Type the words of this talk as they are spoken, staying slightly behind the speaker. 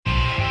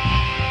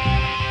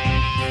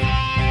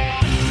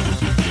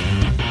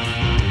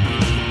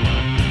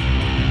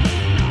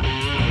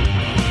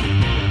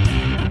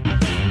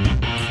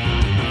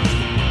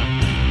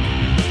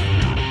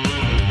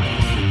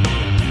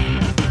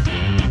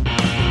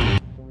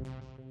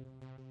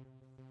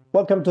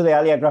Welcome to the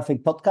Alia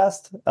Graphic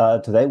Podcast.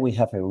 Today we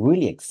have a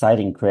really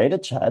exciting creator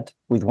chat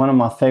with one of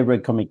my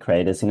favorite comic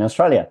creators in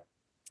Australia.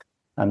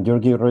 I'm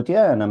Georgi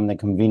Rutia, and I'm the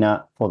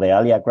convener for the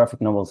Alia Graphic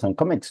Novels and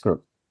Comics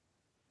group.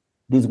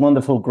 This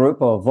wonderful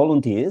group of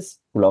volunteers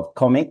who love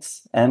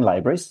comics and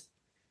libraries.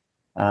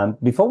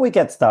 Before we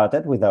get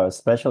started with our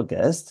special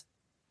guest,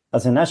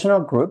 as a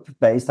national group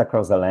based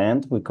across the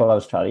land we call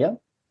Australia,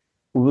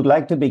 we would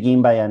like to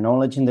begin by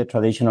acknowledging the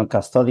traditional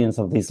custodians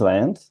of this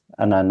land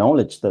and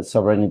acknowledge that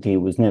sovereignty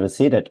was never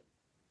ceded.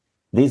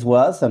 This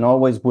was and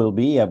always will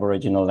be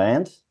Aboriginal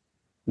land.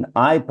 And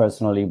I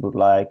personally would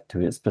like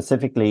to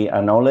specifically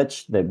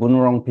acknowledge the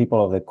Boonwurrung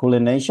people of the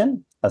Kulin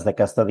Nation as the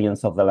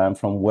custodians of the land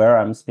from where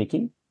I'm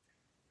speaking.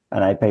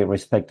 And I pay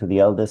respect to the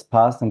elders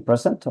past and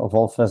present of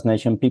all First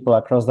Nation people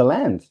across the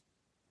land.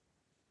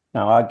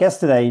 Now, our guest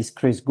today is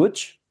Chris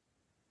Gooch,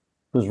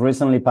 who's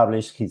recently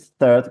published his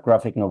third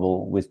graphic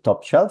novel with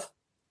Top Shelf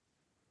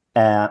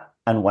and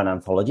one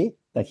anthology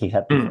that he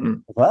had before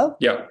as well.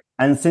 Yeah.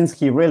 And since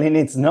he really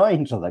needs no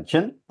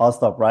introduction, I'll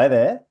stop right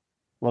there.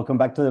 Welcome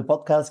back to the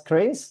podcast,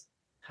 Chris.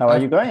 How are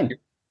you going?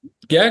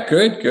 Yeah,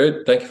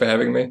 good. Thank you for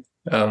having me.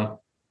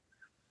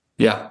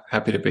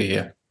 Happy to be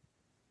here.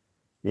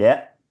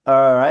 Yeah.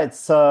 All right.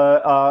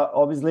 So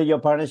obviously your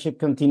partnership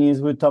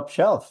continues with Top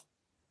Shelf.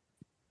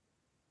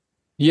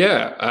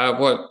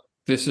 Yeah.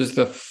 This is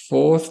the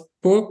fourth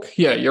book?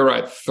 Yeah, you're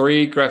right.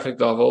 3 graphic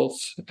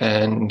novels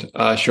and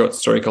a short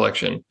story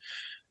collection.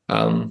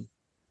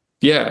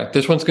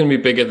 This one's going to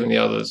be bigger than the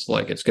others.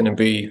 Like it's going to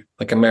be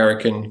like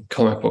American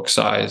comic book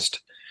sized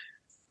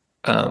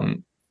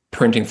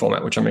printing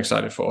format, which I'm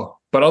excited for.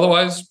 But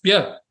otherwise,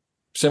 yeah,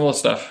 similar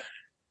stuff.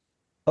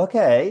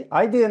 Okay,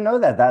 I didn't know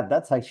that.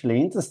 That's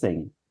actually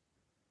interesting.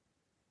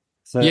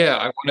 So yeah,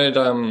 I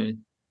wanted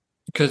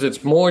because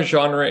it's more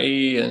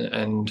genre-y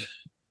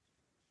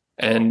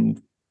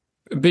and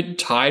a bit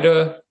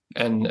tighter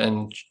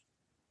and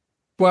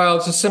well,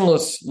 it's a similar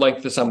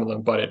length to some of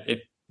them, but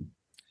it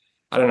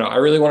I don't know. I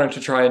really wanted to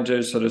try and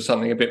do sort of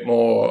something a bit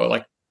more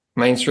like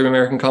mainstream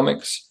American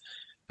comics,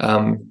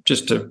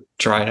 just to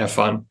try and have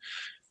fun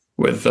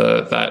with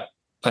that.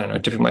 I don't know,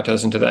 dipping my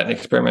toes into that and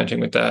experimenting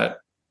with that.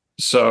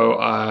 So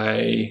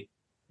I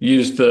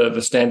used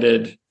the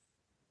standard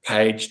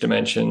page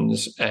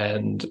dimensions,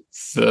 and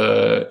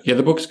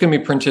the book's going to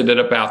be printed at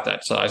about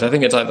that size. I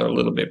think it's either a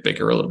little bit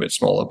bigger or a little bit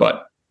smaller,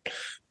 but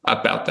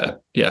about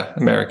that,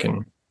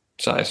 American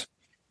size.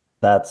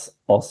 That's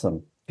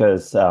awesome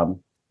because,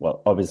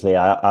 obviously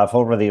I've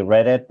already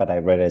read it, but I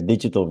read a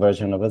digital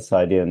version of it, so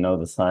I didn't know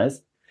the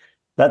size.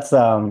 That's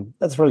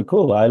really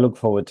cool. I look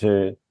forward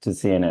to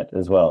seeing it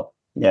as well.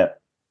 Yeah,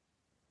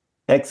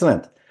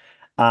 excellent.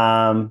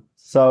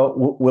 So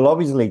we'll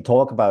obviously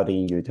talk about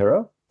In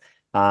Utero,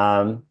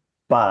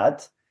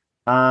 but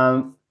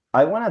I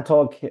want to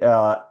talk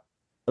a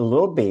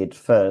little bit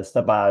first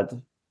about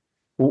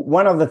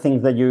one of the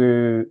things that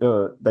you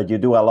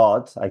do a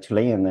lot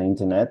actually in the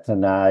internet,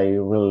 and I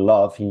really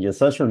love in your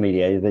social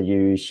media, is that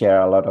you share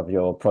a lot of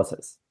your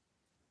process.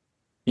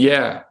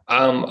 Yeah,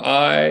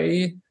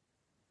 I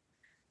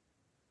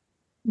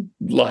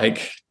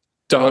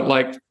don't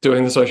like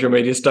doing the social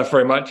media stuff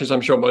very much, as I'm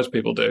sure most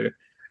people do.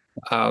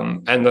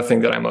 And the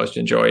thing that I most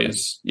enjoy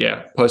is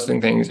posting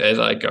things as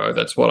I go.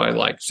 That's what I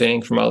like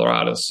seeing from other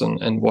artists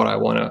and what I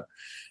want to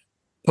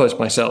post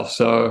myself.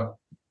 So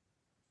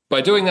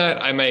by doing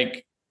that, I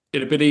make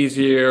it a bit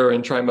easier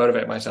and try and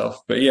motivate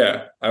myself. But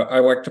I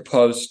like to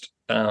post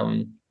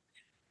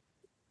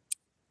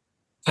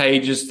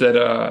pages that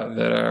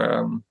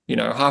are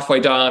halfway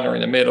done or in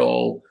the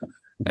middle,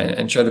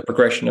 and show the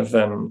progression of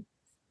them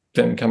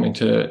coming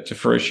to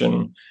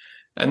fruition.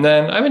 And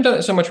then I haven't done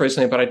it so much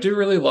recently, but I do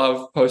really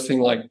love posting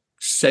like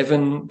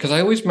 7, because I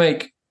always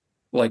make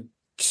like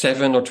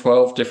 7 or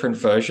 12 different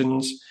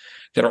versions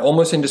that are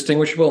almost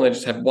indistinguishable, and they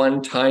just have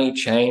one tiny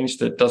change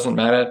that doesn't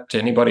matter to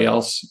anybody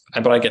else.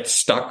 But I get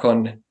stuck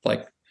on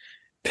like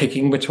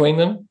picking between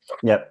them.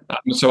 Yep.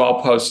 So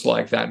I'll post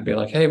like that and be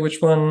like, hey, which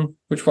one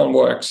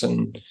works?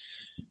 And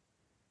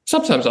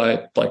sometimes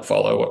I like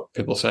follow what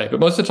people say,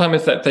 but most of the time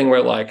it's that thing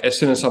where like as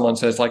soon as someone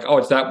says like, oh,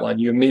 it's that one,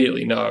 you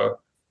immediately know,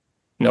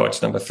 no,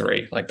 it's number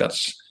 3. Like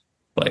that's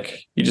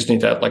like you just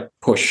need that like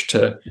push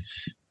to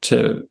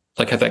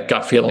like have that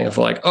gut feeling of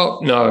like, oh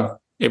no,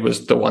 it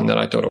was the one that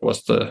I thought it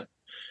was the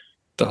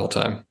whole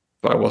time,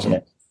 but I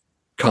wasn't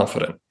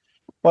confident.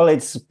 Well,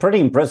 it's pretty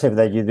impressive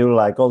that you do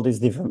like all these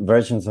different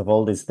versions of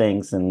all these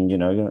things, and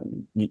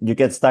you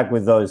get stuck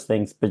with those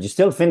things, but you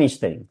still finish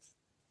things.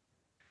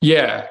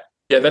 Yeah,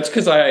 that's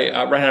because I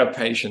ran out of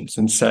patience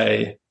and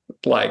say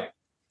like,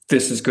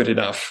 this is good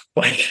enough.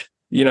 Like,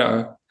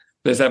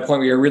 there's that point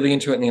where you're really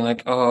into it and you're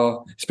like,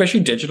 oh, especially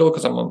digital,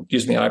 because I'm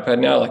using the iPad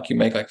now. Like you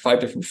make like 5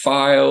 different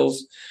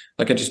files.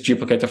 Like I just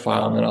duplicate the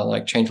file and then I'll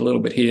like change a little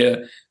bit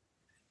here.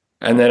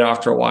 And then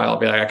after a while, I'll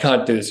be like, I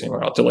can't do this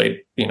anymore. I'll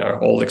delete,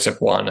 all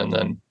except one, and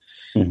then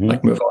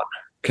like move on.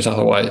 Because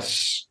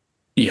otherwise,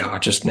 I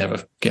just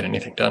never get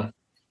anything done.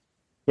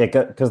 Yeah,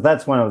 because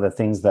that's one of the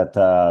things that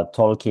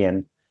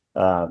Tolkien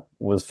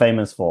was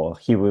famous for.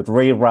 He would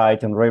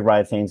rewrite and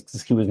rewrite things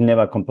because he was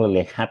never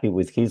completely happy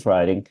with his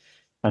writing,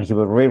 and he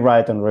would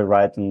rewrite and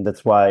rewrite, and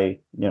that's why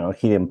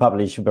he didn't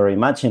publish very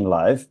much in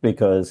life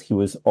because he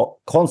was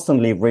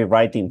constantly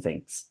rewriting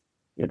things,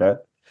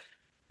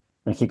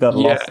 and he got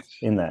Yeah. lost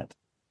in that.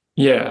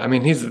 Yeah. I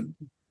mean,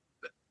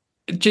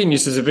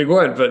 genius is a big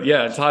word, but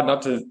yeah, it's hard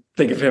not to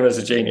think of him as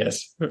a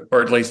genius,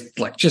 or at least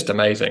like just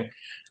amazing.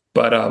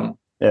 But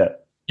Yeah.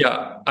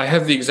 yeah, I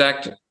have the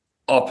exact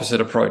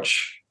opposite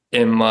approach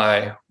in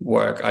my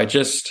work. I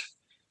just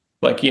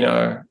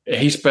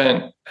he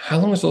spent, how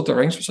long was Lord of the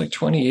Rings? It was like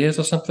 20 years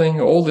or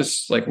something. All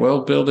this like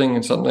world building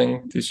and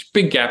something, this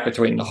big gap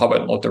between The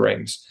Hobbit and Lord of the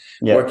Rings,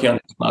 Yeah. working on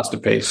this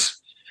masterpiece.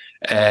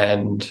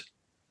 And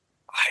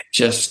I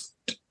just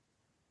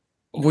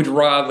would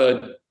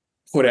rather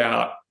put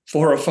out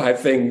 4 or 5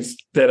 things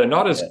that are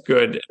not as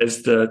good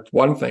as the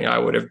one thing I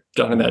would have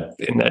done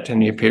in that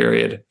 10-year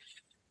period.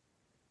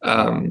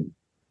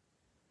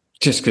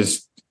 Just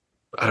because,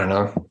 I don't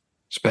know,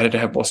 it's better to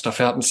have more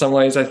stuff out in some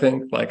ways, I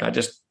think. Like, I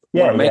just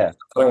want to make it.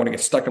 I don't want to get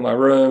stuck in my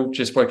room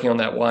just working on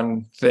that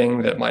one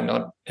thing that might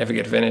not ever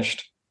get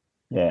finished.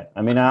 Yeah,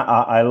 I mean,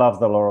 I love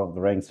the Lord of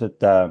the Rings, but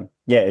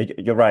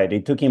you're right.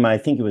 It took him, I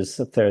think it was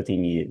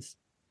 13 years.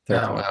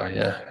 13. Oh, wow,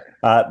 yeah.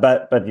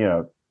 But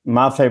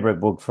my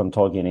favorite book from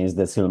Tolkien is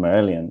The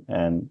Silmarillion,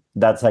 and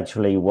that's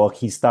actually what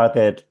he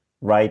started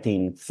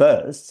writing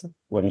first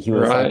when he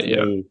was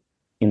actually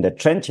in the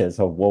trenches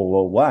of World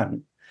War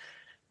One.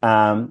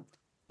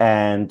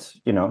 And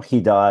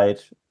he died,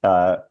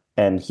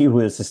 and he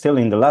was still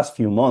in the last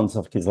few months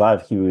of his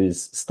life. He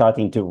was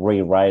starting to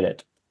rewrite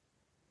it.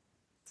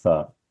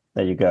 So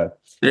there you go.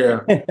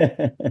 Yeah.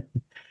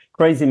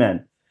 Crazy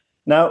man.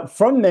 Now,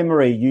 from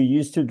memory, you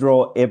used to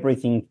draw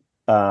everything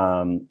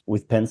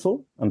with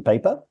pencil and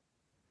paper,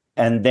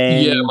 and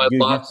then you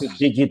used to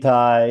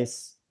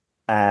digitize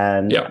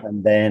and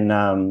then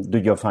do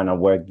your final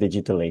work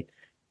digitally.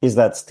 Is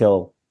that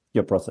still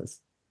your process?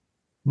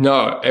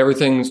 No,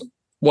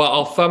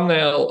 I'll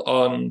thumbnail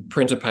on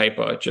printer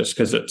paper just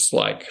because it's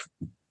like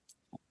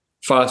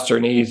faster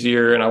and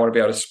easier, and I want to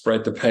be able to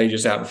spread the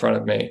pages out in front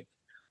of me.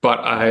 But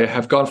I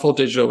have gone full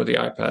digital with the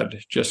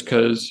iPad just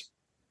because,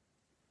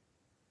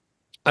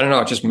 I don't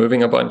know, just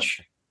moving a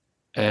bunch,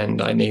 and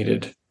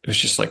it was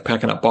just like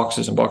packing up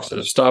boxes and boxes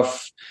of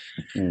stuff.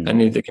 I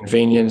needed the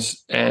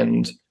convenience,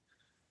 and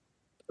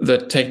the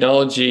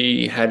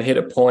technology had hit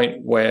a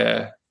point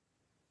where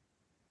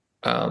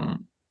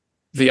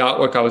the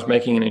artwork I was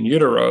making in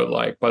utero,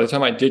 like by the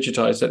time I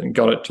digitized it and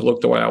got it to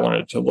look the way I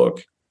wanted it to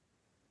look,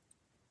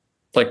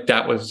 like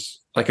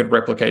I could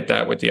replicate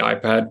that with the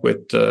iPad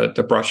with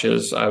the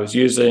brushes I was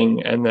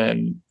using, and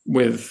then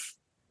with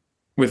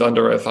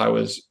Under Earth I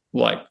was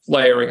like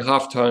layering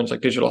halftones,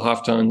 like digital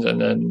halftones, and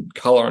then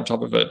color on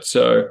top of it.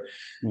 So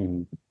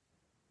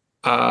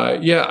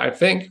I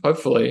think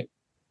hopefully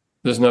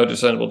there's no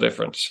discernible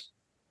difference.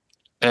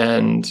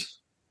 And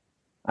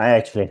I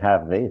actually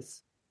have this.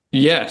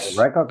 Yes.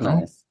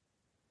 Recognize.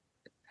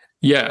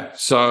 Yeah.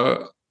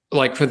 So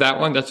like for that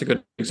one, that's a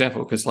good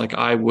example because like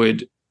I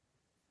would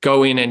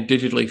go in and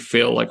digitally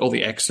fill like all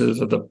the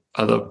X's of the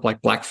other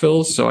like black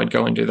fills. So I'd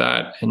go and do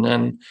that. And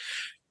then,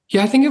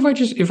 I think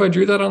if I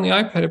drew that on the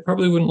iPad, it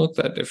probably wouldn't look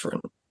that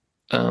different.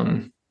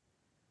 But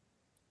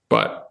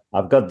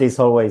I've got this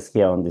always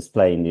here on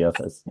display in the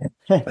office.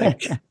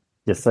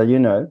 Just so you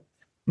know.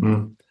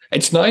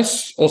 It's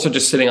nice also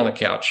just sitting on the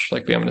couch,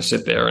 like being able to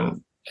sit there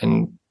and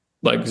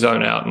like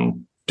zone out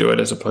and do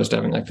it as opposed to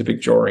having like the big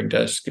drawing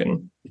desk.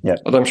 And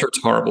although I'm sure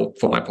it's horrible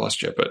for my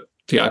posture, but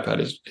the iPad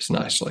is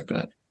nice like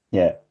that.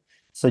 Yeah.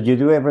 So you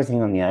do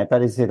everything on the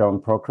iPad? Is it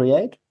on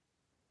Procreate?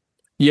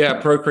 Yeah,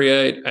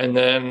 Procreate. And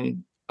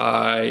then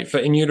for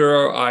In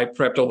Utero, I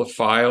prepped all the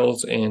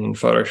files in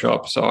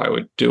Photoshop. So I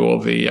would do all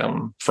the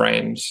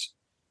frames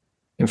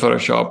in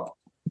Photoshop,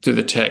 do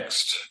the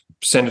text,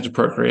 send it to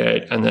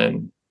Procreate, and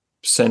then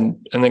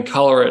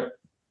color it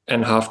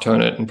and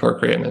halftone it in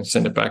Procreate, and then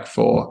send it back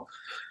for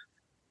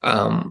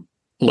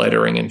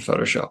lettering in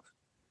Photoshop.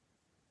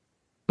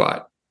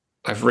 But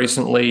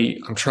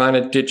I'm trying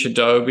to ditch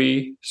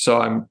Adobe,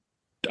 so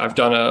I've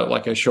done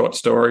a short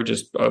story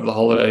just over the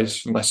holidays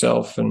for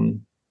myself,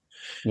 and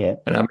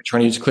I'm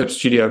trying to use Clip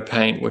Studio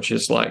Paint, which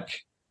is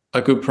like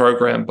a good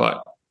program,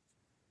 but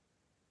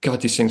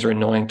God, these things are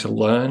annoying to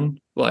learn.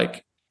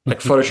 Like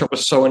Photoshop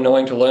was so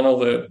annoying to learn all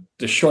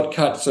the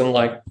shortcuts and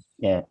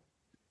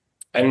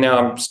and now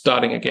I'm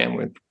starting again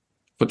with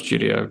Clip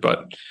Studio,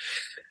 but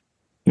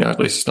at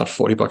least it's not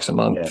 $40 a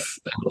month,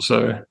 and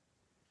also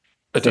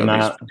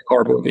Adobe's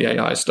horrible with the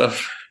AI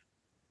stuff.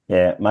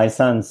 Yeah, my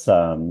son's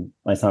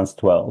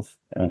 12,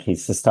 and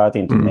he's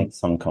starting to make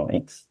some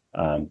comics.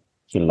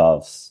 He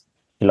loves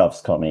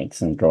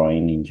comics and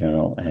drawing in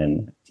general,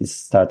 and he's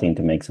starting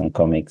to make some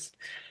comics.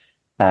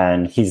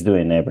 And he's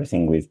doing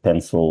everything with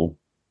pencil,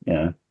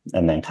 and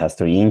then has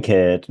to ink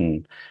it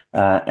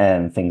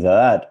and things like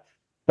that.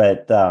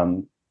 But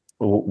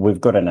we've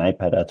got an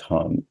iPad at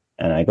home,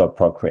 and I got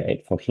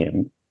Procreate for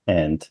him,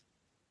 and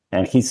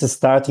he's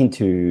starting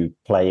to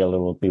play a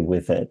little bit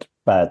with it.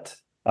 But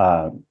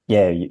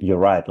yeah, you're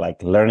right.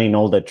 Like learning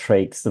all the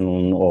tricks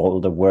and all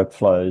the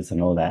workflows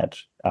and all that.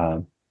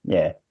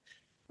 Yeah,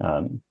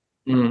 um,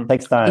 Mm.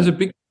 takes There's a time.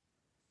 big,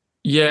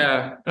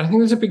 yeah, I think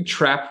there's a big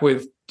trap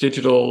with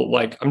digital.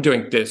 Like I'm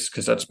doing this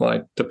because that's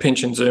the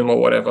pinch and zoom or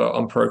whatever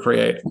on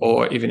Procreate,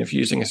 or even if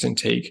using a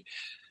Cintiq,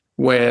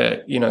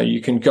 where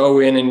you can go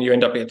in and you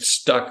end up getting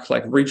stuck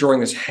like redrawing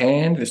this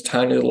hand, this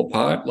tiny little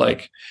part.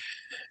 Like,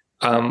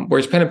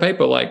 whereas pen and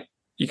paper, like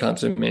you can't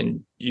zoom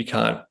in, you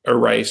can't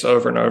erase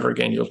over and over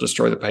again. You'll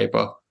destroy the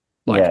paper.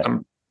 Like Yeah,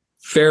 I'm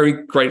very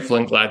grateful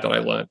and glad that I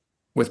learned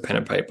with pen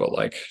and paper.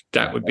 Like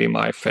that would be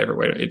my favorite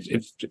way.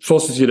 It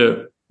forces you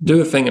to do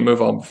the thing and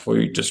move on before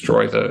you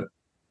destroy the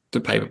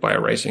paper by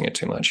erasing it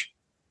too much.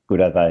 good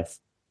advice.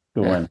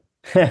 Good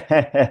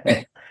Yeah.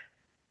 one.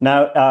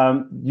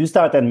 Now, you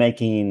started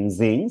making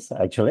zines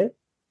actually,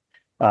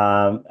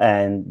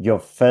 and your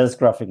first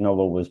graphic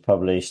novel was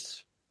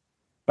published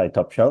by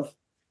Top Shelf,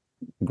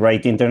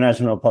 great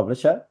international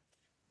publisher.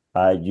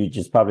 You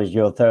just published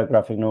your third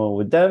graphic novel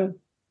with them.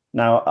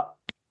 Now,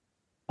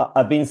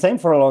 I've been saying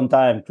for a long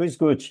time, Chris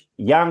Gooch,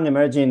 young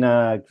emerging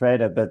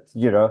creator, but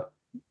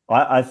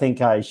I think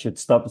I should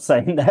stop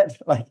saying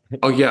that. Like,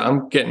 Oh yeah,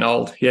 I'm getting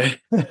old. Yeah.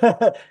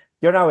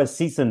 you're now a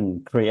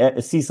seasoned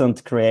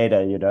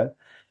creator.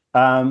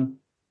 Um,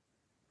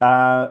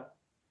 uh,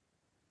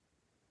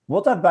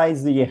 what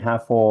advice do you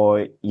have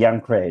for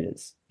young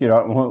creators?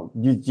 Well,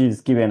 you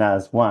just given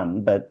us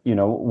one, but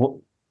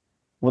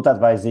what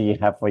advice do you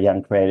have for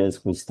young creators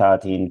who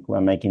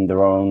are making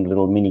their own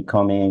little mini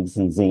comics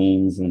and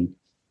zines and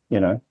you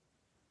know?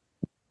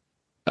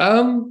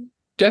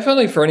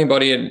 Definitely for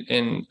anybody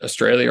in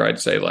Australia, I'd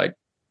say like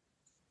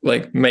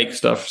make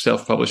stuff,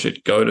 self-publish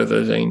it, go to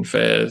the zine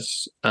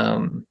fairs.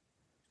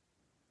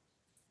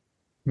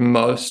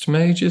 Most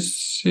major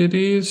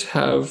cities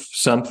have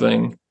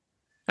something.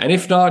 And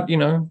if not,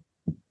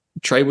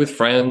 trade with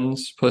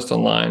friends, post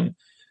online.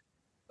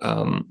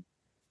 Um,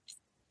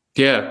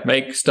 yeah,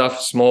 make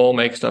stuff small,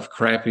 make stuff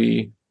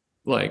crappy.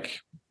 Like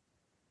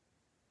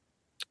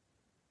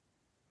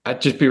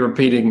I'd just be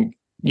repeating,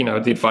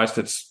 the advice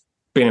that's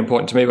been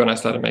important to me when I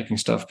started making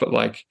stuff, but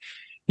like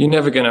you're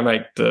never gonna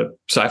make the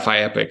sci-fi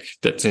epic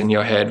that's in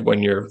your head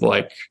when you're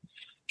like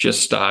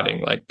just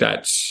starting. Like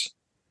that's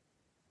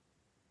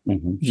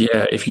Mhm.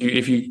 yeah, if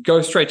you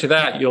go straight to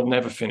that, you'll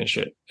never finish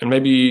it. And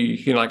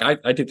maybe like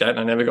I did that and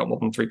I never got more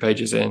than 3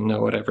 pages in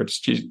or whatever. It's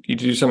just you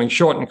do something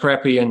short and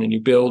crappy and then you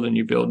build and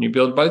you build and you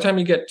build. By the time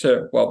you get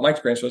to my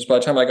experience was by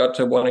the time I got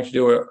to wanting to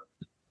do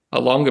a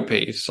longer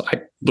piece,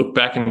 I look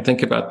back and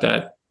think about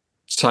that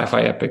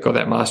sci-fi epic or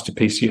that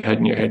masterpiece you had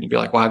in your head and you'd be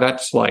like, wow,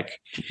 that's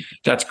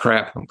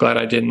crap. I'm glad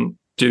I didn't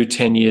do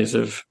 10 years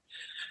of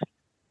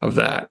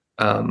that.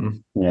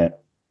 Yeah.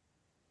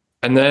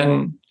 And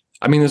then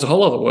I mean there's a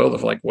whole other world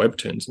of like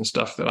webtoons and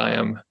stuff that I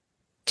am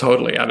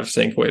totally out of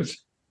sync with.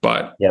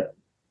 But Yep.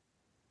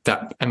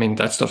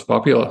 that stuff's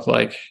popular.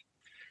 Like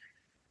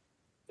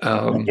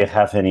And you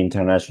have an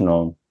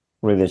international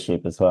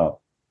readership as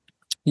well.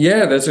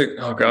 yeah,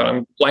 oh god,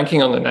 I'm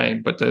blanking on the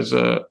name, but there's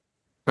an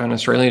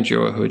Australian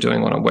duo who are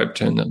doing one on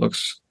Webtoon that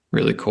looks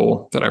really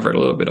cool that I've read a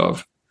little bit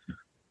of.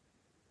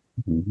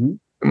 Mhm.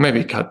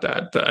 Maybe cut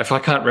that. If I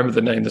can't remember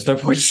the name, there's no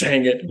point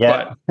saying it.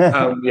 Yeah.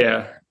 But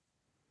yeah,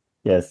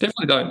 Yes.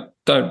 definitely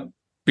don't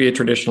be a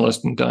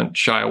traditionalist and don't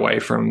shy away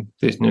from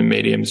these new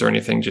mediums or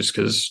anything just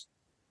because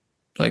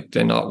like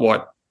they're not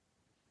what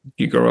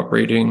you grew up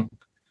reading.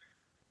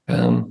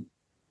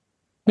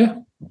 Yeah.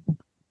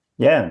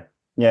 Yeah.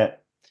 Yeah.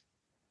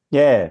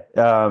 Yeah.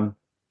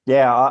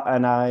 Yeah.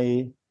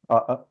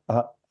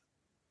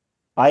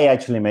 I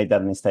actually made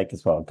that mistake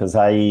as well because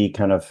I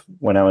kind of,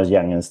 when I was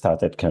young and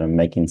started kind of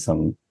making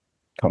some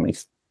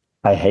comics,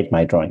 I hate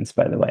my drawings,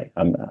 by the way.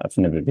 I've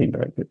never been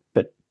very good,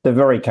 but they're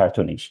very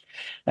cartoonish.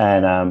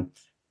 And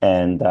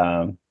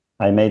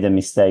I made the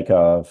mistake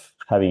of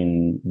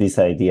having this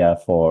idea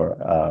for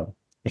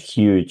a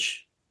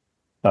huge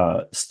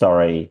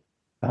story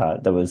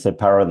that was a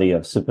parody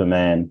of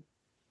Superman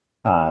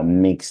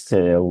mixed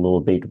a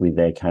little bit with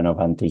a kind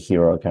of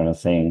anti-hero kind of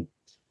thing.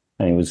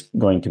 And it was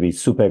going to be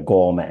Super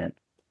Gore Man.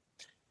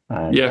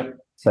 And Yeah.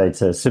 so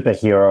it's a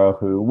superhero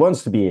who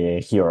wants to be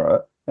a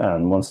hero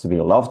and wants to be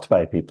loved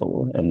by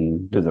people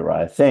and do the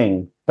right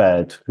thing,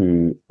 but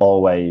who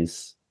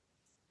always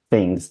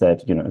thinks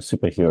that,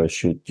 superheroes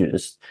should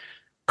just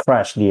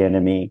crush the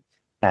enemy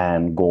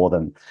and gore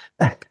them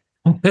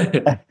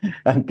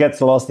and gets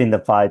lost in the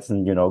fights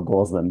and,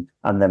 gores them.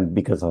 And then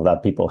because of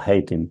that, people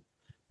hate him.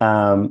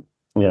 And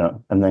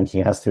then he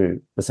has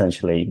to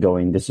essentially go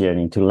in this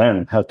journey to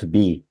learn how to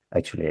be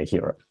actually a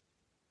hero.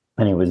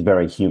 And it was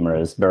very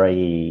humorous,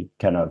 very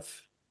kind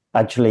of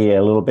actually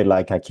a little bit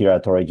like Akira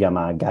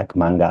Toriyama gag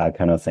manga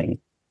kind of thing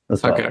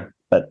as well, Okay.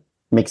 but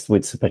mixed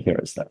with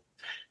superhero stuff.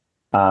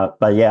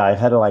 But yeah, I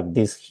had like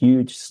this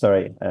huge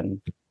story, and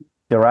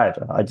you're right.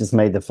 I just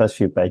made the first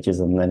few pages,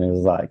 and then it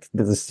was like,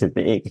 this is too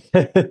big.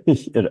 I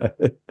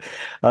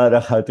don't know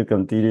how to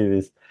continue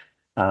this.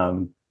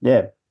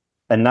 Yeah,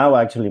 and now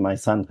actually my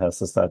son has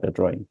started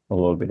drawing a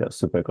little bit of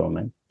Supergirl,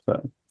 man.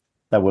 So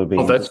that will be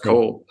Oh, that's interesting.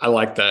 cool. I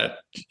like that.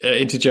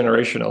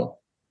 Intergenerational.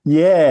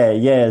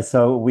 Yeah.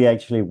 So we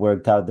actually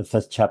worked out the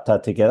first chapter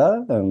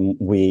together, and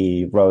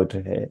we wrote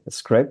a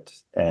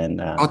script,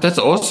 Oh, that's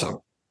awesome.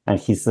 and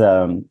he's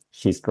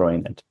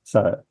drawing it.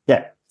 So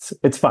yeah,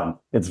 it's fun.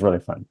 It's really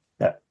fun.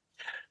 Yeah.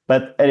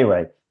 But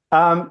anyway,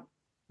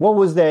 what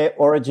was the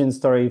origin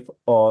story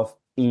of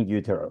In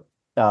Utero?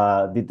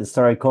 Did the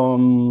story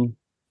come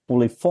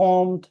fully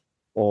formed,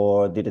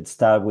 or did it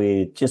start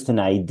with just an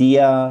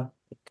idea,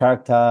 a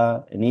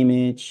character, an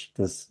image?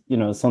 Because,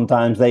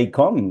 sometimes they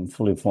come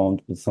fully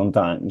formed, but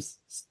sometimes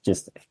it's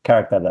just a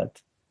character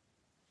that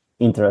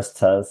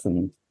interests us.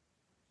 And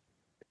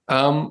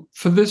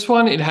For this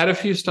one, it had a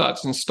few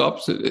starts and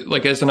stops.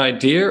 Like as an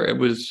idea,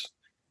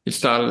 it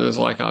started as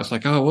like I was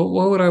like, oh,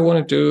 what would I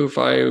want to do if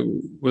I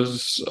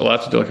was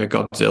allowed to do like a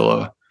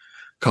Godzilla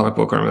comic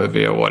book or a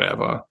movie or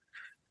whatever?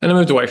 And I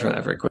moved away from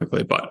that very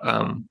quickly. But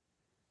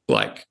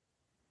like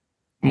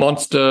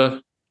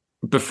monster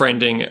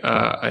befriending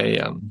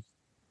a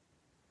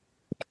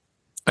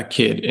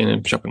kid in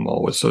a shopping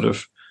mall was sort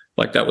of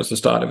like that was the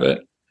start of it.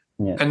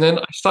 yeah, And then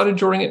I started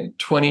drawing it in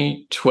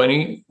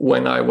 2020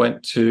 when I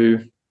went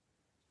to.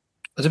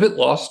 I was a bit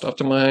lost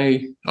after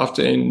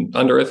in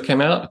Under Earth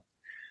came out,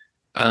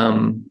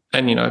 and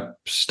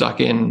stuck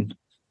in.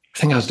 I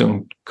think I was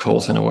doing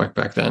call center work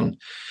back then.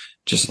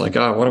 Just like,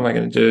 oh, what am I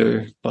going to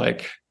do?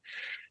 Like,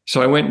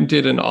 so I went and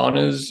did an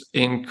honors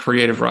in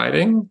creative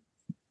writing,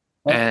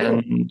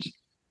 and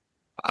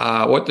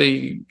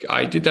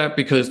I did that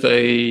because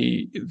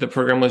the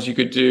program was you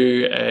could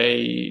do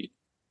a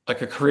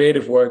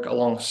creative work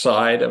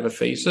alongside of a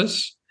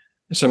thesis.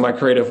 So my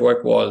creative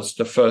work was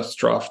the first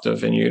draft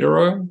of In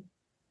Utero,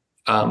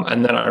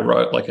 and then I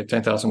wrote like a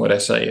 10,000 word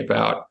essay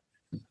about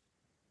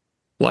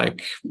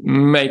like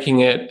making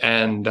it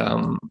and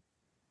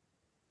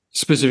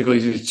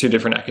specifically to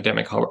different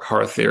academic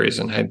horror theories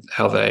and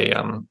how they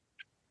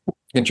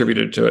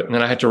contributed to it. And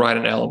then I had to write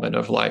an element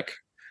of like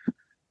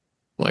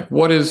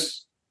what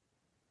is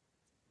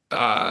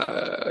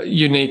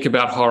unique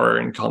about horror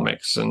in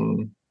comics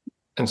and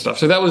stuff.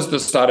 So that was the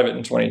start of it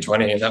in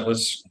 2020, and that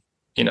was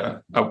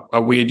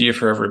a weird year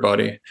for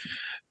everybody.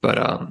 But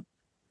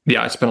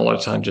I spent a lot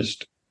of time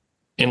just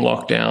in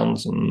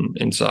lockdowns and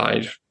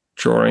inside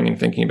drawing and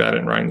thinking about it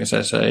and writing this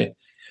essay.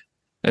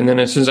 And then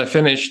as soon as I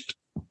finished,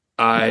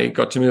 I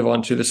got to move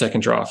on to the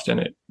second draft, and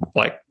it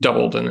like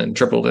doubled and then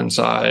tripled in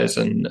size.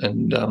 And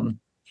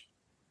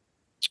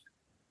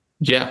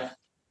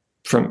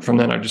from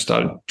then I just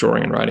started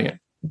drawing and writing it.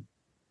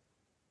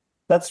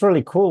 that's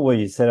really cool what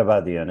you said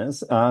about the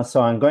honors.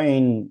 So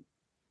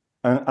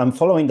I'm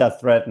following that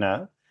thread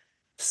now.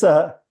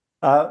 So,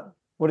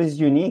 what is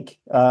unique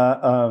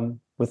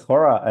with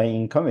horror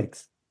in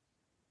comics?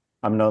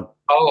 I'm not,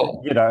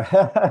 Oh,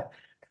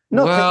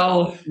 not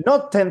well,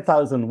 not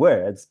 10,000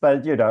 words,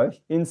 but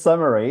in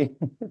summary.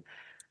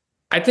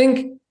 I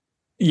think,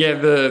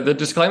 the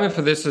disclaimer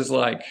for this is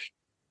like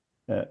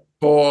Yeah,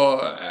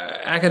 for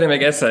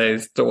academic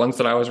essays, the ones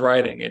that I was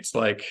writing, it's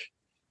like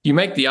you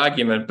make the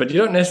argument, but you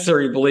don't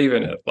necessarily believe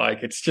in it.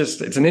 Like it's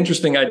an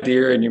interesting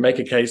idea and you make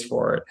a case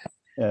for it.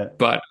 yeah,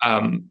 But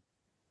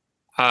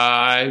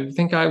I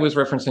think I was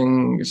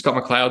referencing Scott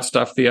McCloud's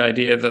stuff, the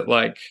idea that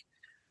like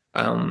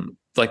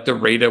the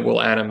reader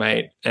will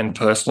animate and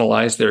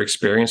personalize their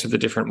experience of the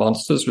different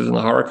monsters within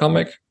the horror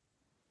comic.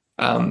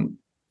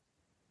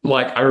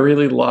 Like I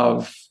really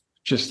love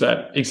just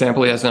that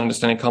example he has in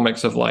Understanding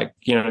Comics of like,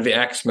 the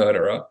axe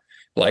murderer,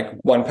 like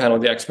one panel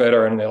of the axe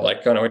murderer and they're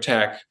like going to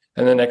attack.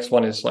 And the next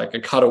one is like a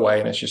cutaway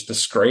and it's just the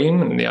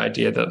scream and the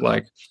idea that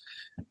like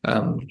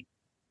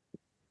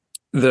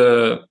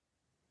the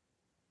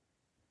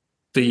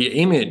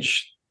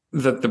image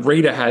that the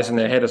reader has in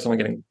their head of someone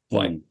getting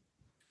like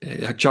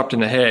chopped in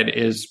the head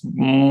is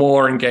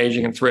more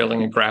engaging and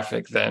thrilling and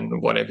graphic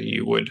than whatever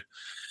you would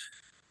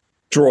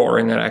draw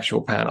in that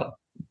actual panel.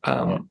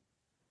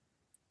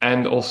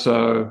 And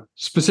also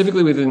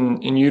specifically within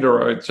In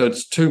Utero, so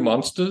it's two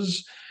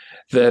monsters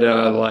that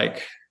are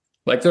like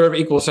they're of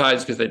equal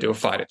size because they do a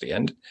fight at the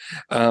end.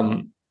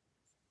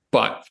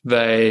 But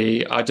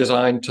they are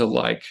designed to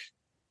like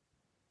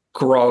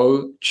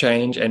grow,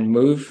 change, and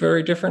move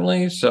very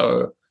differently.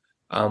 So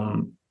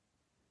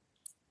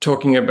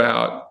talking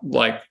about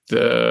like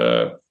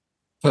the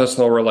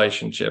personal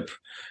relationship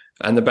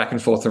and the back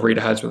and forth the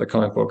reader has with a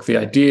comic book, the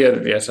idea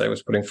that the essay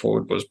was putting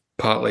forward was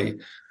partly,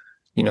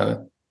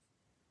 the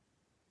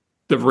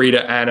reader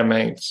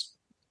animates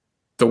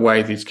the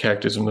way these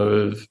characters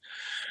move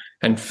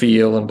and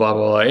feel and blah,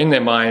 blah, blah in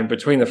their mind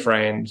between the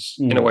frames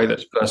in a way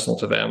that's personal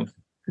to them.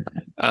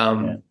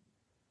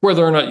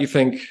 Whether or not you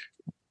think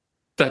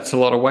that's a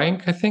lot of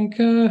wank, I think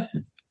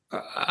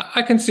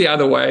I can see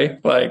either way.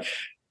 But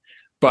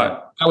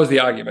that was the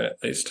argument,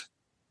 at least.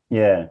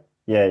 Yeah.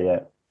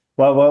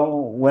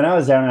 Well, when I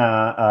was young,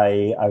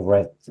 I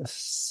read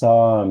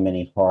so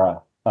many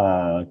horror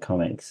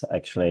comics.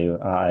 Actually,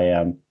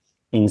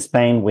 in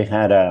Spain we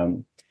had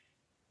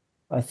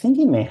I think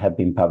it may have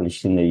been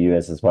published in the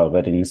US as well,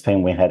 but in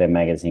Spain we had a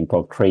magazine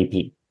called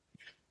Creepy,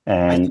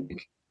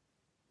 and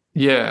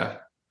Yeah.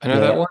 I know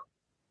that Yeah. one.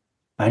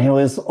 And it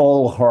was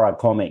all horror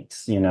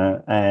comics,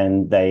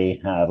 and they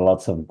had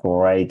lots of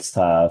great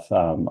stuff.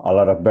 A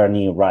lot of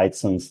Bernie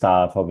Wrightson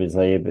stuff,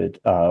 obviously, but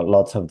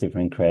lots of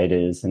different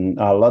creators and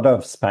a lot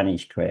of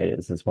Spanish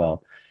creators as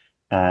well.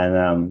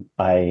 And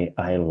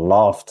I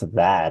loved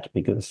that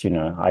because,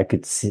 I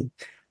could see,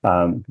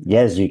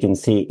 yes, you can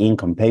see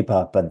ink on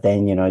paper, but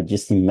then,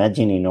 just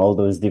imagining all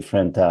those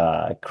different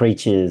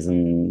creatures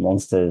and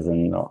monsters.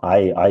 And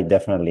I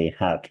definitely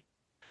had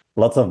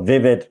lots of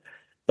vivid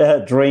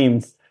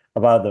dreams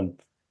about them.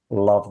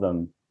 Love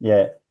them.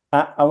 Yeah.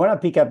 I want to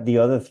pick up the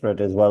other thread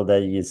as well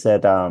that you said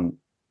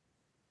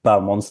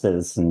about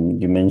monsters,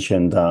 and you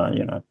mentioned,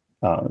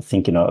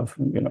 thinking of,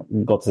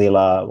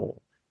 Godzilla or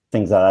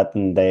things like that,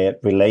 and the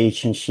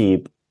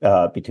relationship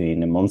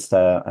between a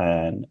monster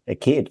and a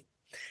kid.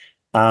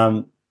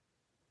 Um,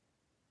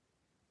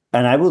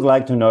 and I would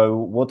like to know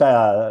what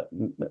are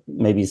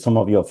maybe some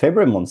of your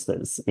favorite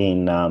monsters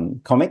in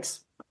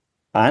comics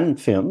and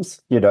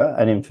films,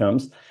 and in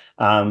films.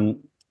 Um,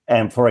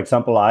 and for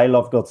example, I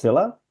love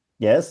Godzilla.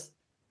 Yes.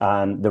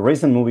 And the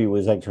recent movie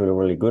was actually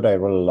really good. I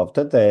really loved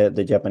it,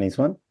 the Japanese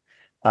one.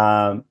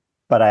 Um,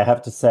 but I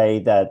have to say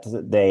that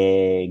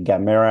the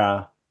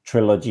Gamera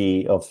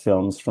trilogy of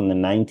films from the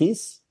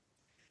 90s,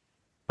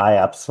 I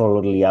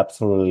absolutely,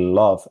 absolutely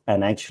love.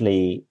 And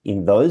actually,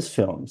 in those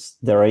films,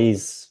 there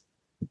is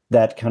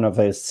that kind of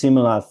a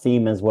similar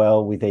theme as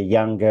well with a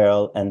young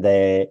girl and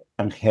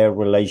her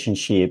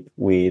relationship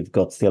with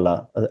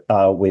Godzilla,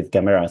 with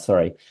Gamera,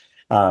 sorry,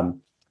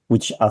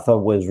 which I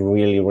thought was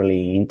really,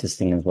 really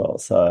interesting as well.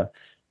 So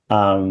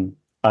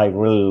I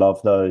really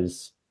love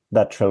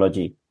that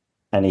trilogy.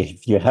 And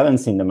if you haven't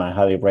seen them, I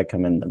highly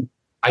recommend them.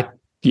 I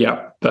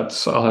Yeah,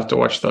 I'll have to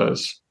watch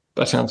those.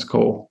 That sounds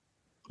cool.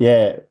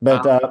 Yeah,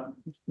 but Um,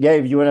 yeah,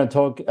 if you want to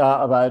talk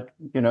about,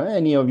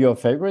 any of your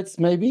favorites,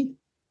 maybe.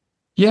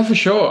 yeah, for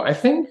sure. I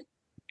think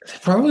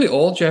probably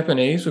all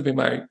Japanese would be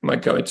my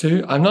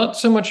go-to. I'm not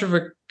so much of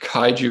a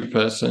kaiju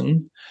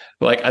person.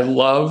 Like I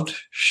loved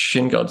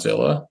Shin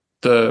Godzilla,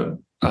 the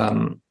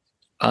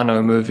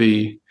Anno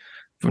movie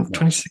from Yeah.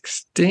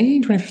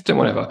 2016, 2015,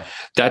 whatever.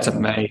 That's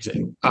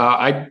amazing.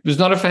 I was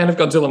not a fan of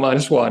Godzilla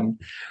Minus One.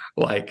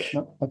 Like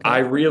No? Okay. I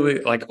really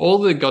like all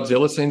the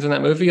Godzilla scenes in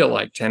that movie are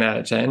like 10 out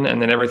of 10, and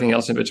then everything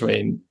else in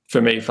between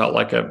for me felt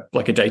like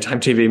a daytime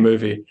TV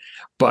movie.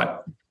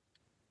 But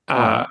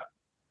Uh-huh. uh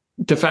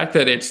the fact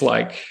that it's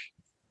like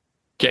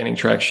gaining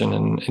traction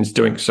and is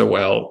doing so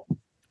well,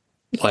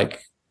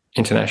 like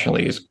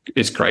internationally,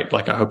 is great.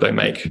 Like I hope they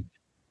make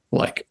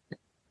like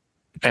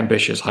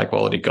ambitious, high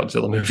quality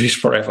Godzilla movies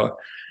forever.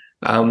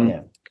 Um,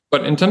 Yeah.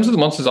 but in terms of the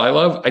monsters I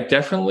love, I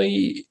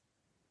definitely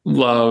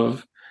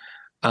love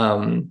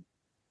um,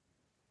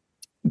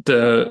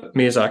 the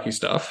Miyazaki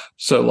stuff.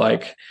 So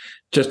like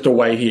just the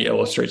way he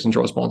illustrates and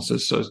draws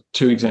monsters. So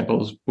two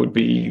examples would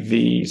be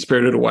the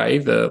Spirited Away,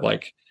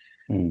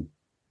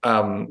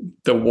 Mm.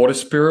 the water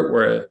spirit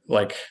where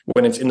like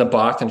when it's in the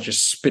bath and it's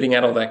just spitting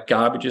out all that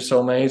garbage is so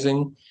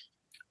amazing.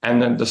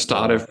 And then the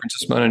start Yeah. of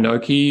Princess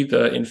Mononoke,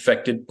 the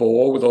infected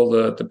boar with all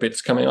the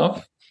bits coming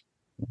off.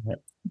 Yeah.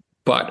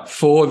 But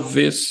for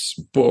this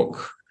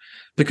book,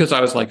 because I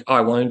was like, oh,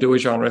 I want to do a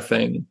genre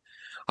thing,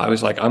 I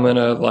was like, I'm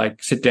gonna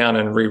like sit down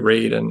and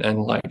reread and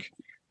like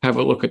have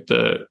a look at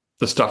the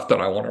stuff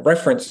that I want to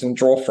reference and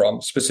draw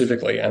from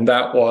specifically. And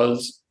that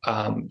was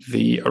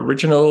the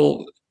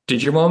original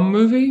Digimon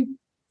movie,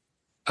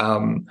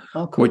 Oh,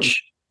 cool.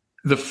 which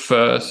the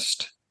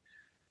first,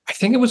 I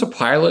think it was a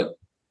pilot,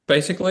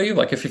 basically,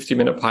 like a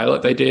 50-minute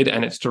pilot they did,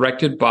 and it's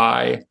directed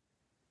by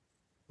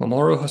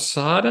Mamoru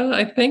Hosada,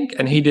 I think,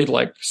 and he did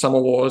like Summer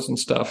Wars and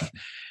stuff.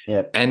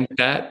 Yeah. And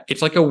that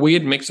it's like a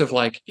weird mix of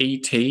like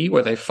ET,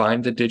 where they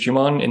find the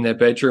Digimon in their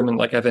bedroom and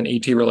like have an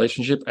ET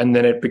relationship, and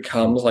then it Mm.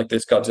 becomes like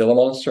this Godzilla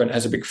monster and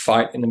has a big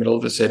fight in the middle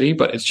of the city.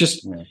 But it's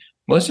just Yeah.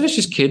 most of it's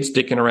just kids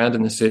dicking around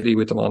in the city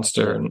with the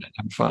monster Yeah. and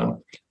having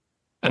fun.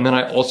 And then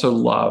I also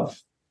love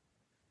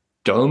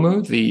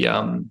Domu, the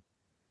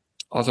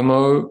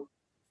Otomo.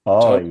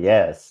 Oh, To-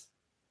 yes.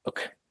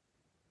 okay,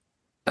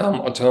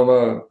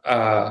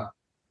 Otomo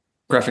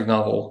graphic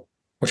novel,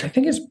 which I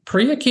think is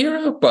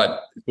pre-Akira,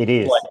 but It like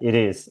is. It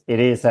is. It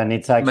is. And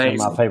it's actually my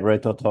amazing.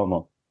 favorite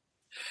Otomo.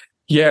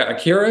 Yeah,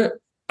 Akira,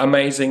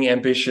 amazing,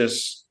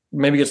 ambitious,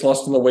 maybe gets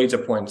lost in the weeds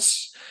at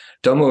points.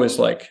 Domo is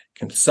like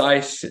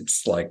concise.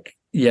 It's like,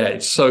 yeah,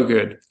 it's so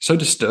good. So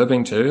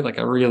disturbing too. Like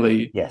I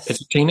really, as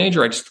Yes. a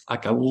teenager, I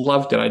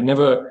loved it. I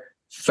never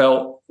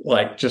felt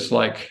like just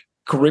like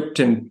gripped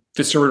and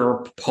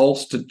viscerally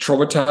repulsed and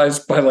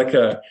traumatized by like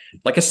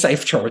a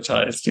safe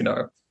traumatized,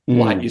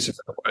 light Mm. use of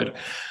the word,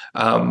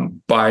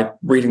 by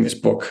reading this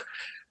book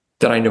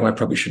that I knew I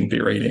probably shouldn't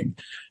be reading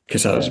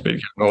because I was a Yeah. bit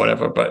young or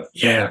whatever. But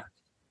yeah,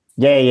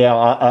 Yeah.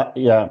 Yeah.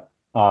 Yeah.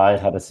 I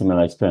had a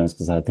similar experience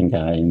because I think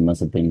I must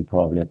have been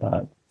probably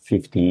about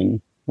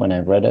 15 when I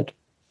read it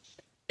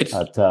it's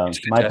at it's my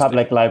fantastic.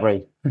 public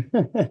library.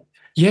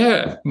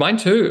 Yeah, mine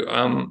too.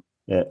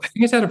 Yeah. I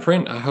think it's out of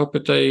print. I hope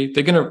that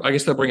they're gonna. I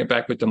guess they'll bring it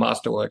back with the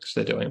masterworks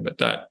they're doing. But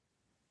that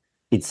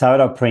it's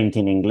out of print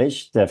in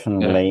English, Yeah.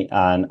 definitely,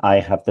 and I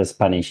have the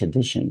Spanish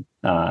edition.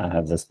 I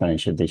have the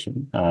Spanish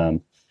edition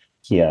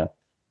here,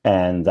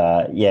 and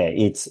yeah,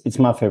 it's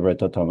my favorite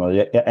Otomo.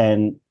 Yeah,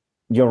 and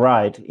you're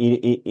right.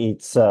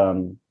 It's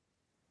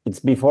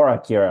before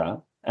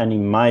Akira, and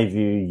in my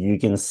view, you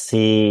can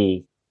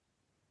see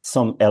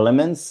some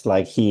elements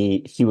like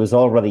he was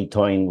already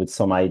toying with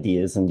some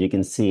ideas, and you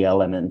can see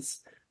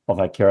elements of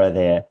Akira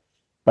there,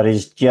 but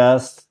it's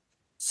just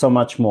so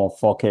much more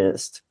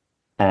focused,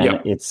 and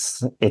Yeah.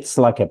 it's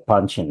like a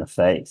punch in the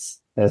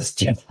face. It's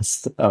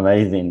just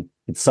amazing.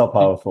 It's so Did,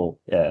 powerful.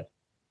 Yeah.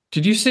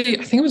 did you see?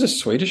 I think it was a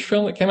Swedish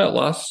film that came out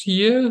last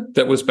year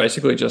that was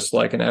basically just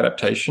like an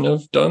adaptation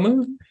of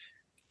Domu.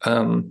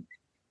 Um,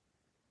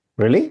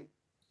 Really?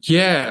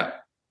 yeah,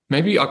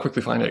 maybe I'll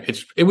quickly find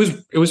it. It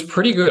was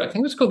pretty good. I think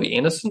it was called The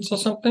Innocents or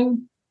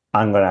something.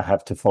 I'm gonna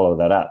have to follow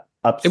that up.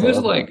 It was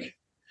Absolutely. like,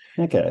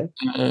 Okay.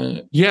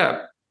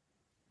 yeah.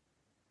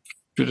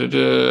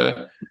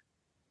 Da-da-da.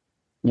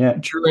 Yeah.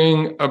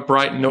 During a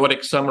bright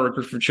Nordic summer, a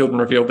group of children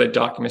reveal their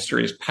dark and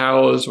mysterious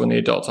powers when the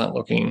adults aren't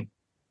looking.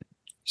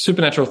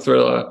 Supernatural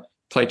thriller.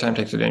 Playtime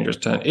takes a dangerous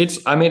turn.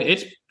 I mean,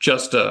 it's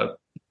just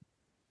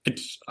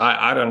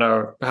I don't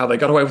know how they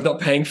got away with not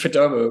paying for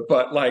Domu,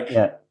 but like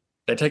Yeah.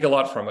 they take a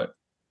lot from it.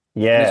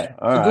 And it's, Yeah.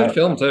 All it's a good right.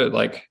 film too.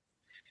 Like,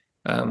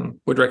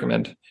 would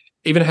recommend.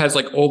 Even has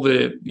like all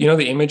the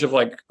image of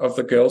like of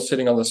the girl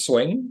sitting on the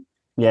swing.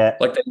 Yeah.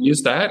 Like they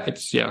use that.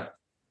 It's yeah.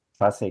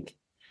 Classic.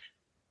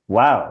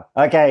 Wow.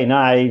 Okay. No,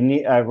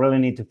 I really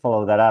need to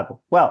follow that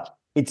up. Well,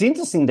 it's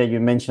interesting that you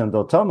mentioned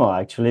Otomo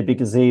actually,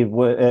 because he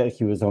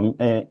was on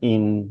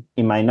in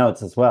my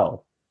notes as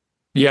well.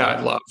 Yeah, Uh,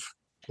 I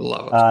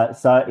love it.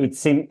 so it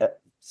seemed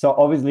so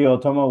obviously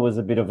Otomo was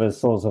a bit of a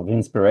source of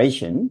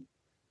inspiration.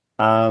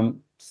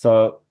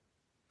 So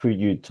could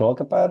you talk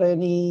about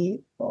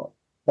any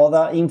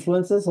other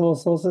influences or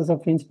sources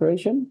of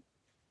inspiration?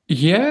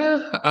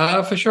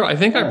 Yeah, for sure. I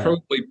think I Yeah.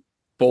 probably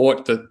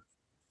bought the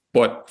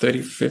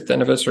 35th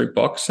anniversary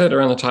box set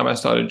around the time I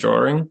started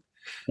drawing.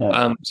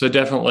 Yeah. So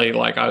definitely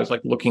like I was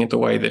like looking at the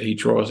way that he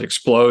draws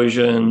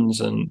explosions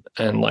and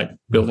like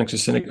buildings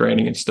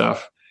disintegrating and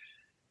stuff.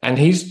 And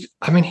he's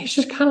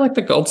just kind of like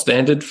the gold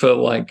standard for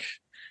like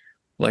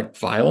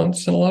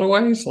violence in a lot of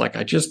ways. Like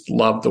I just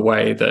love the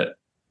way that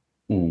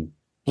Mm.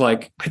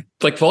 like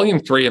volume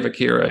 3 of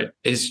Akira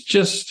is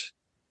just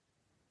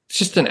it's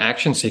just an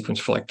action sequence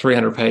for like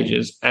 300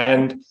 pages.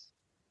 And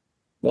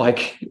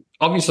like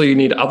obviously you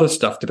need other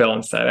stuff to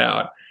balance that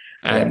out.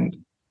 Yeah. And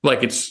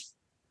like it's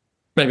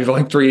maybe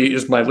volume 3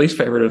 is my least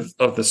favorite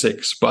of the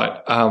six,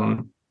 but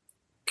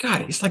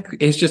God,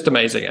 he's just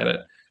amazing at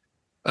it.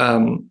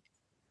 Um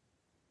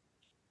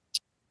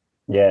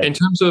Yeah. in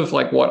terms of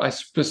like what I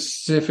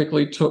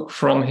specifically took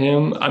from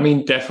him, I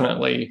mean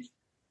definitely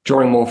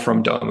drawing more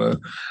from Domu.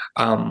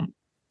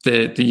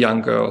 The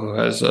young girl who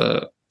has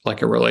a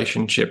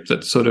relationship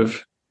that's sort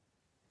of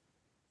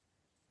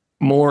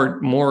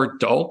more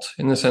adult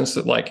in the sense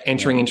that like Yeah.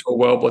 entering into a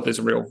world where there's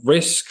a real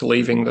risk,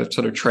 leaving the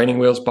sort of training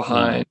wheels Mm.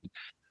 behind,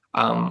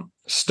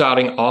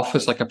 starting off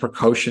as like a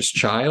precocious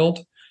child,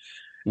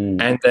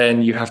 Mm. and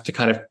then you have to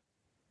kind of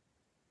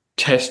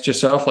test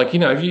yourself. Like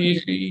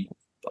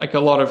like a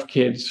lot of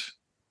kids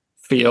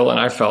feel, and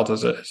I felt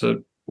as a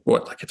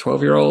what like a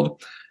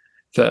 12-year-old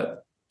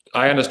that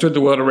I understood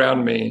the world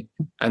around me,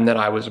 and that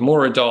I was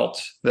more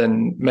adult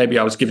than maybe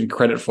I was given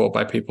credit for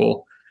by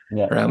people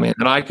Yeah. around me,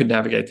 and I could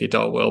navigate the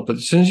adult world. But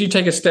as soon as you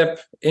take a step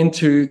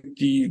into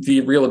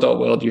the real adult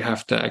world, you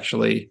have to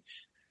actually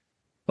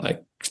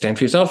like stand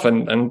for yourself.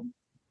 And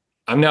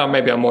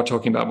I'm more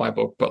talking about my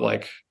book, but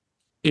like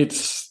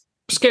it's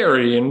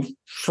scary and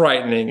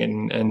frightening,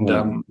 and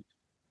Mm.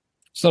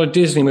 it's not a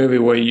Disney movie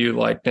where you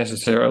like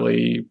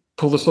necessarily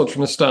pull the sword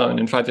from the stone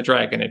and fight the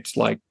dragon. It's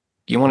like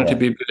you want it to Yeah.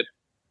 be a bit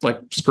like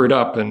screwed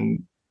up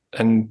and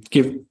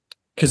give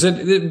because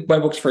my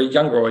book's for a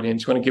younger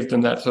audience. You want to give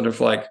them that sort of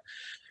like,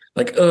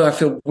 oh, I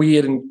feel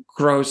weird and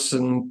gross,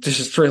 and this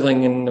is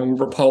thrilling, and I'm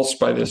repulsed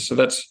by this. So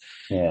that's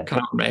Yeah.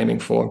 kind of what I'm aiming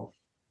for.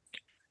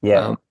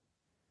 Yeah. Um,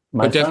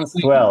 My but son's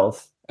definitely,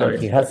 12 and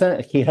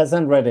sorry. he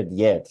hasn't read it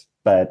yet,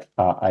 but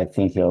I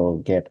think he'll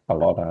get a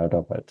lot out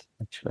of it,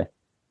 actually.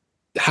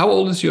 How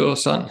old is your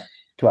son?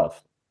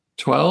 12.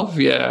 12?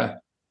 Yeah.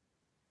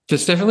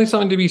 There's definitely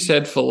something to be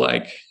said for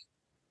like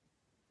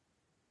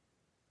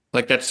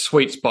that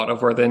sweet spot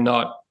of where they're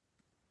not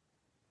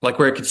like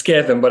where it could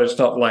scare them, but it's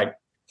not like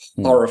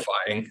Mm.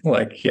 horrifying.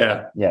 Like,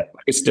 yeah, Yeah.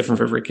 it's different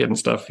for every kid and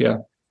stuff. Yeah.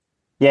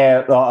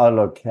 Yeah,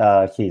 look,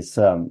 he's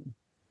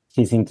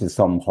into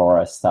some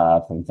horror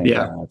stuff and things like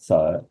Yeah. that.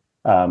 So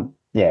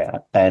yeah,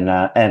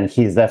 and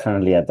he's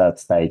definitely at that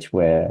stage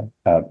where,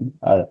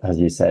 as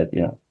you said,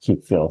 he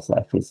feels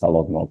like he's a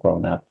lot more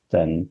grown up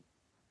than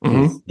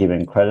he's Hmm.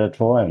 given credit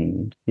for,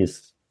 and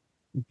he's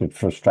a bit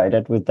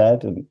frustrated with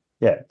that. And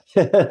yeah,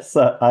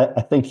 so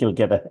I think he'll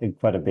get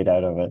quite a bit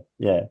out of it.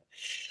 Yeah,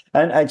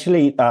 and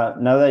actually,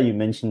 now that you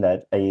mentioned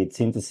that, it's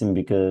interesting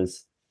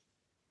because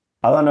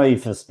I don't know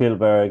if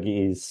Spielberg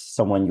is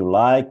someone you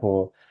like,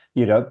 or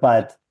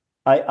but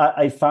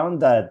I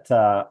found that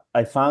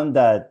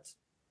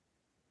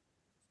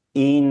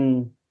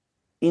in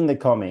the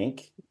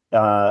comic,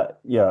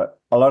 yeah,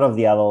 a lot of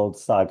the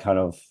adults are kind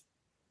of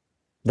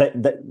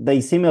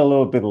they seem a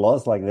little bit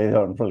lost, like they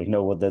don't really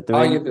know what they're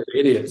Oh, doing. yeah, they're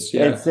idiots.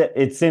 Yeah.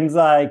 It seems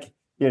like,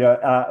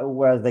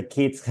 where the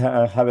kids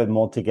have it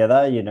more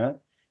together, Mm.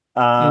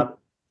 uh,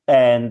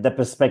 and the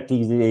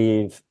perspective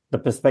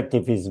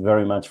is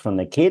very much from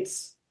the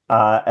kids,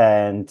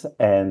 and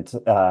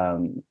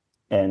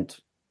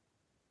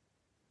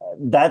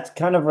that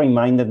kind of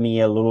reminded me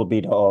a little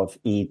bit of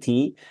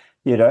E.T.,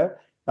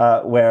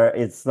 where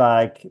it's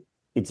like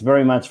it's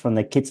very much from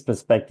the kids'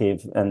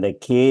 perspective, and the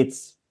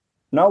kids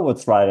know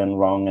what's right and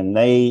wrong, and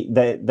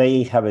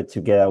they have it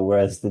together,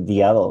 whereas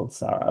the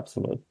adults are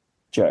absolute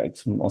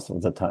jerks most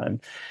of the time.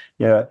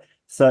 Yeah.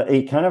 So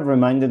it kind of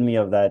reminded me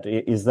of that.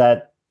 Is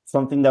that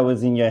something that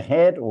was in your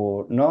head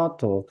or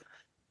not? Or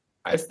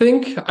I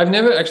think I've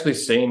never actually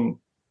seen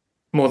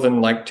more than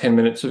like 10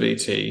 minutes of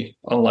ET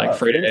on like oh,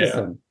 free to air.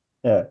 interesting.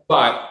 Yeah.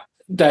 But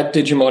that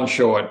Digimon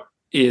short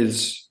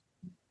is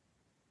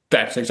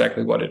that's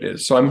exactly what it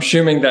is. So I'm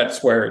assuming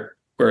that's where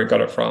it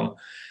got it from.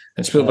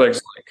 And Yeah.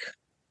 Spielberg's like,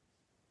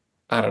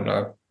 I don't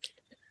know,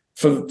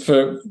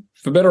 for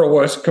better or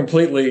worse,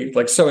 completely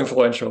like so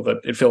influential that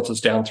it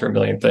filters down through a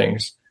million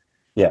things.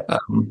 Yeah.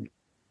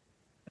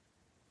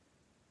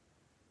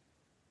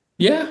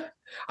 Yeah,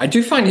 I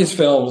do find his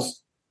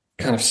films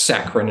kind of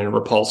saccharine and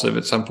repulsive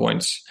at some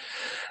points,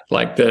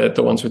 like the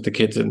ones with the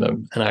kids in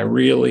them. And I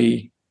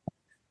really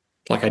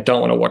like I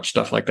don't want to watch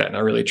stuff like that. And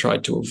I really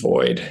tried to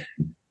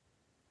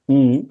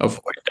Mhm.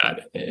 avoid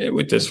that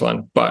with this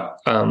one. But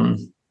Yeah.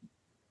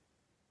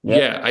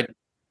 yeah, I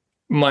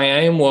my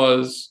aim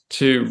was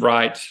to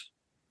write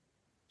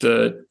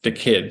the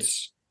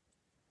kids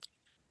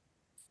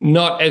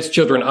not as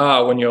children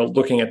are when you're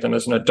looking at them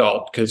as an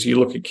adult, because you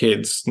look at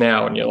kids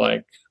now and you're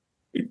like,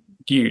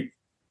 you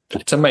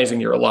it's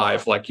amazing you're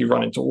alive. Like you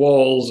run into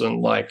walls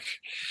and like,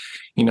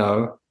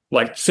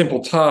 like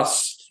simple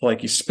tasks,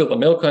 like you spill the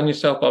milk on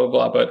yourself, blah, blah,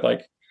 blah. But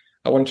like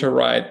I wanted to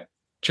write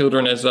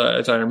children as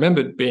I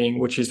remembered being,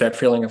 which is that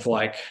feeling of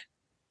like,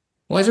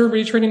 why is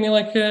everybody treating me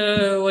like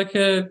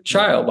a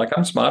child? Like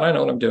I'm smart, I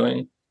know what I'm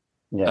doing.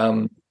 Yeah.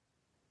 Um,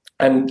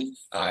 and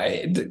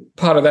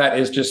part of that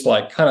is just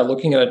like kind of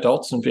looking at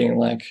adults and being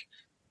like,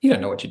 you don't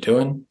know what you're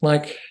doing.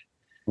 Like,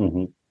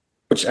 Hmm.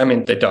 which I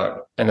mean, they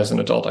don't. And as an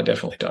adult, I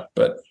definitely don't.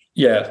 But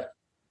yeah,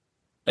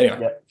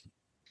 anyway.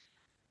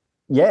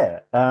 Yeah.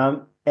 Yeah.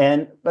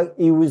 And but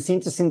it was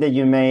interesting that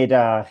you made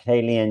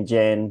Haley and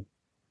Jen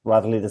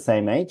roughly the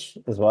same age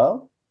as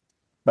well.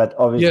 But Yeah.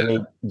 obviously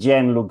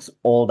Jen looks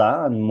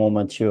older and more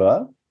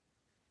mature.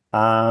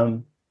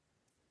 Um,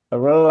 I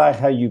really like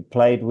how you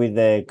played with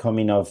the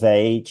coming of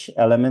age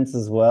elements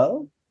as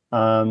well.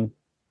 Um,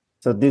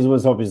 so this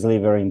was obviously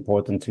very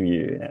important to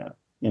you,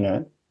 you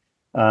know.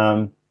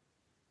 Um,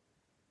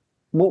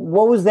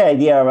 what was the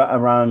idea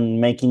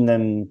around making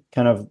them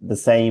kind of the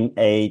same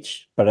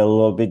age, but a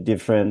little bit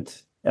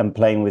different and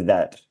playing with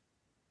that?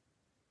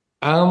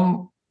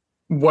 Um,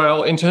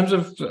 well, in terms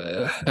of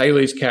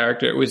Haley's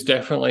character, it was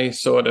definitely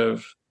sort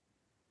of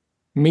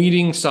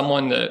meeting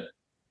someone that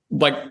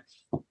like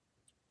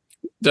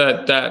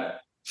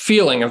that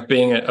feeling of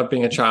being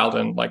a child,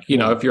 and like,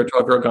 Mm. if you're a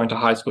 12-year-old going to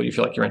high school, you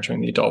feel like you're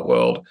entering the adult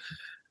world.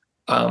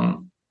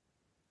 Um,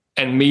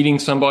 and meeting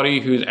somebody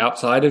who's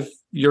outside of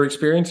your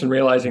experience and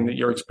realizing that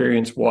your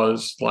experience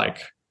was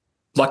like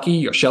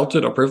lucky or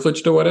sheltered or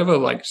privileged or whatever.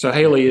 Like, so Yeah.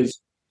 Haley is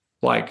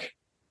like,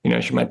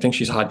 she might think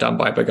she's hard done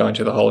by going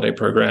to the holiday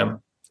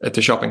program at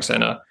the shopping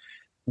center.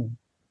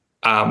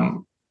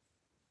 Mm.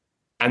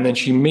 And then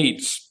she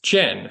meets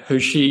Jen, who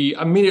she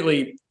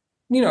immediately,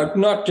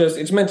 not just,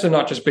 it's meant to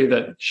not just be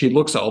that she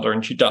looks older,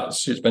 and she does.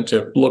 She's meant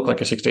to look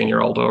like a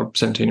 16-year-old or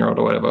 17-year-old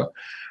or whatever.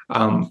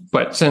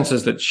 But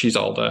senses that she's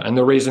older. And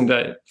the reason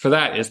that for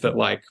that is that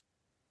like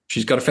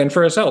she's got to fend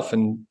for herself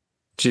and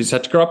she's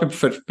had to grow up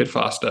a bit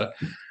faster.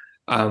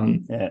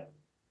 Yeah.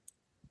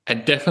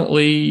 And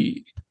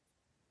definitely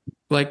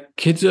like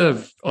kids are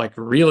like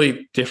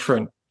really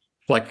different.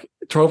 Like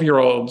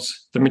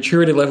 12-year-olds, the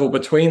maturity level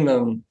between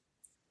them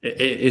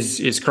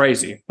is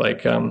crazy.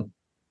 Like,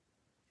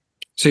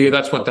 so yeah,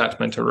 that's what that's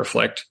meant to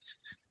reflect.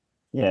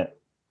 Yeah.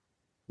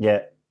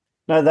 Yeah.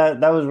 No, that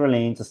was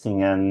really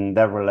interesting, and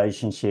that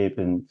relationship,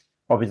 and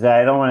obviously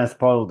I don't want to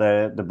spoil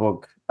the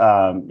book.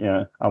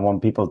 I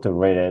want people to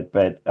read it,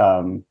 but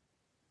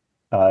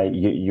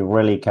you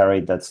really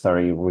carried that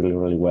story really,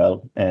 really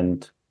well.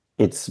 And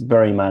it's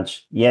very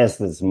much, yes,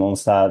 there's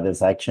monster,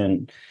 there's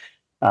action,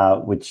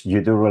 which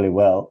you do really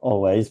well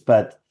always,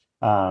 but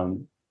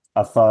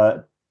I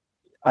thought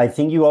I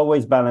think you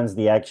always balance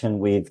the action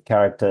with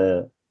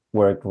character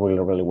work really,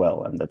 really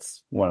well. And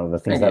that's one of the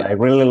things Thank that I you.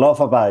 really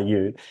love about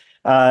you,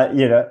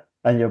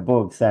 and your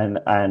books. And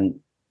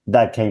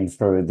that came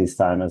through this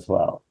time as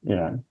well,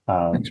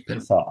 Thanks,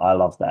 Ben. So I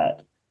love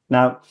that.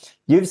 Now,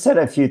 you've said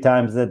a few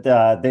times that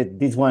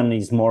this one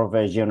is more of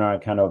a genre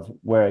kind of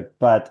work,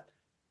 but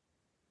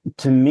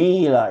to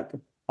me, like,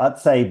 I'd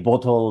say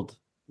Bottled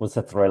was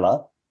a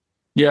thriller,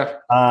 Yeah.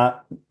 uh,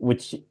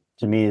 which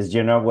to me is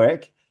genre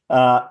work.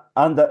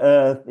 Under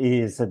Earth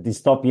is a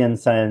dystopian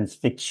science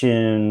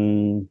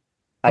fiction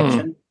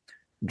action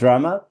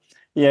drama.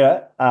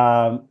 Yeah.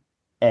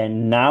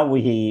 And now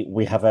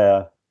we have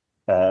a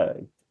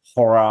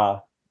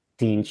horror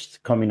tinged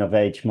coming of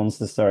age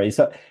monster story.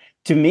 So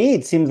to me,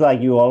 it seems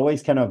like you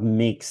always kind of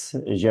mix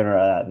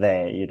genre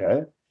there, you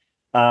know.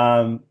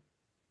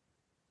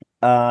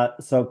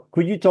 So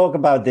could you talk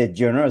about the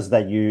genres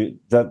that you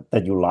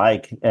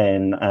like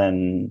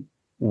and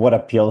what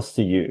appeals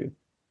to you?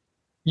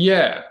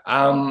 Yeah.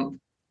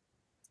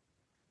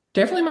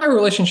 Definitely my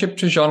relationship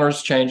to genre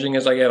is changing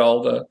as I get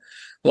older.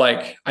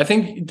 Like, I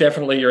think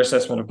definitely your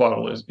assessment of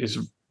Bottle is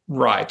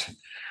right.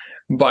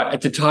 But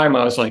at the time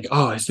I was like,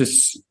 oh, is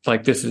this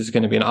like this is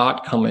going to be an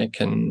art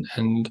comic and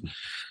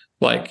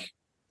like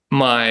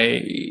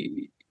my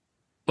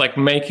like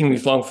making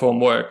these long form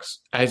works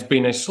has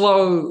been a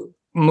slow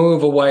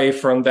move away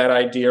from that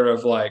idea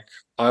of like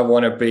I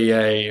want to be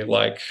a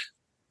like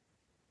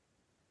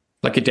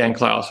a Dan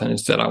Clowes, and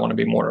instead I want to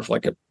be more of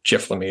like a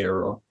Jeff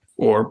Lemire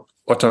or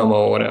Otomo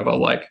or whatever.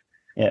 Like,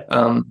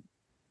 Yeah.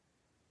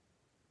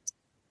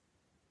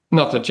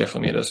 Not that Jeff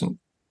Lemire doesn't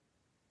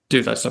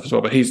do that stuff as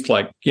well, but he's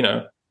like, you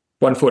know,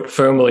 1 foot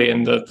firmly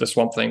in the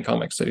Swamp Thing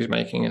comics that he's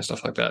making and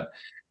stuff like that.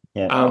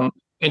 Yeah.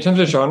 In terms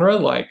of genre,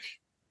 like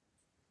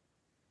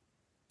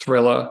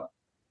thriller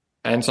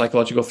and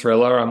psychological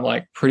thriller, I'm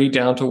like pretty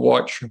down to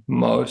watch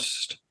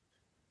most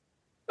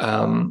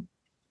of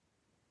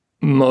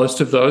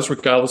those,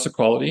 regardless of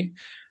quality.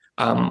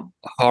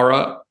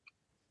 Horror,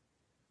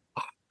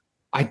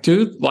 I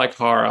do like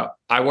horror.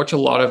 I watch a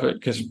lot of it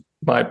because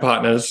my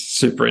partner's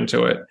super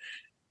into it.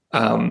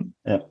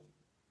 Yeah.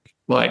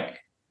 Like,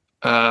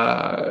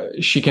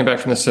 she came back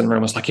from the cinema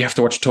and was like, "You have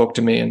to watch Talk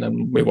to Me," and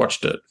then we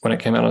watched it when it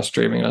came out on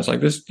streaming. And I was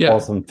like, "This, yeah,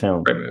 Awesome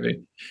film. great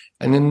movie."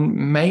 And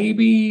then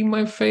maybe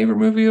my favorite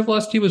movie of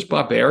last year was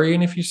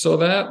Barbarian. If you saw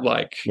that,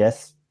 like,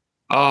 Yes.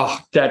 oh,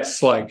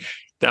 that's like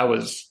that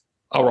was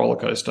a roller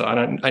coaster.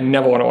 I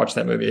never want to watch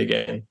that movie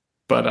again.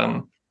 But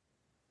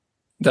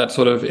that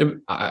sort of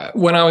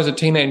when I was a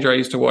teenager, I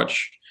used to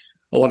watch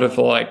a lot of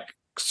like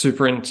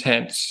super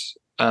intense,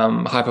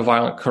 hyper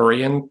violent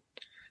Korean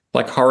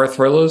like horror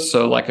thrillers.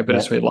 So like A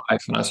Bittersweet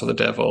Life and I Saw the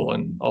Devil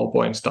and Old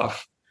Boy and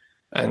stuff.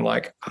 And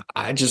like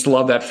I just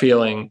love that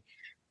feeling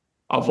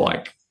of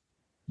like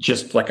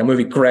just like a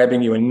movie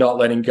grabbing you and not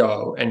letting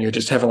go, and you're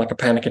just having like a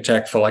panic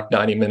attack for like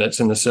 90 minutes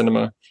in the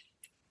cinema.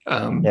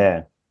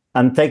 Yeah.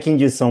 I'm taking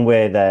you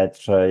somewhere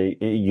that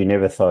you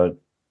never thought,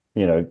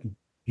 you know,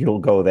 you'll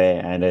go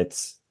there, and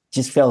it's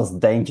just feels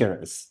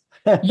dangerous.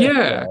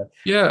 Yeah.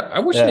 I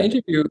watched an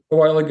interview a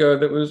while ago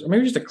that was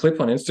maybe just a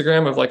clip on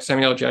Instagram of like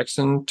Samuel L.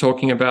 Jackson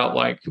talking about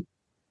like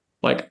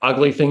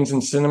ugly things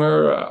in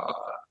cinema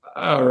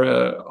are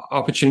an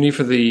opportunity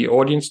for the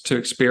audience to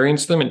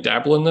experience them and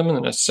dabble in them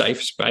in a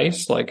safe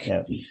space. Like,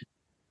 you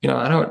know,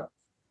 I don't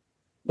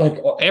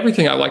like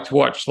everything I like to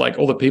watch, like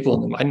all the people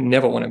in them. I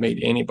never want to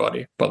meet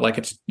anybody, but like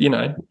it's, you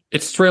know,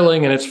 it's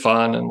thrilling and it's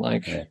fun and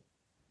like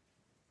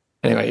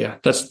anyway, yeah,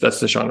 that's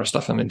the genre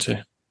stuff I'm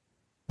into.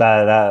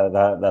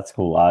 That's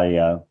cool.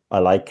 I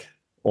like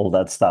all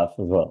that stuff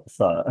as well.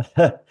 So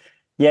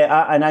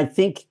and I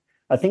think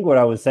what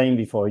I was saying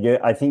before,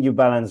 I think you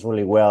balance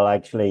really well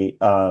actually,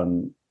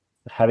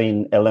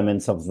 having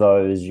elements of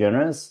those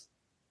genres,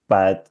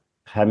 but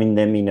having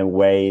them in a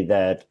way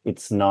that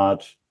it's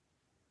not,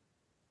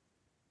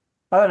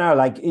 I don't know,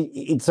 like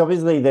it's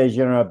obviously the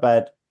genre,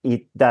 but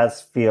it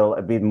does feel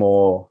a bit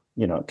more,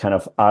 you know, kind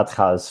of art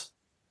house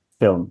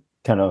film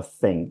kind of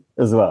thing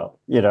as well,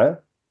 you know?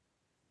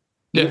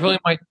 Definitely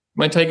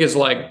my take is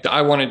like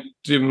I want to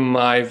do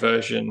my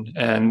version,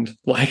 and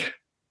like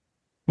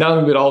now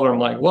I'm a bit older, I'm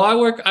like, well, I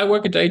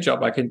work a day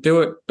job. I can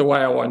do it the way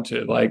I want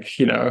to. Like,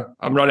 you know,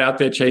 I'm not out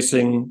there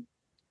chasing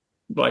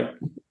like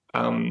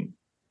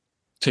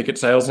ticket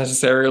sales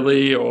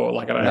necessarily, or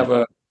like I don't have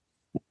a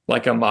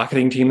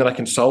marketing team that I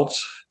consult.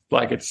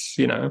 Like it's,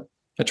 you know,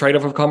 the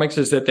trade-off of comics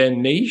is that they're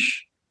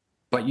niche,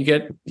 but you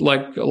get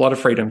like a lot of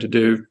freedom to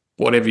do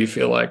whatever you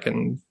feel like.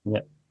 And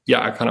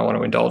I kind of want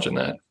to indulge in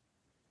that.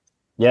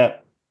 Yeah.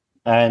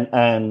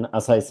 And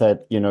as I said,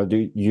 you know,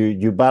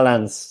 you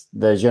balance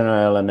the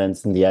genre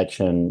elements in the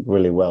action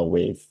really well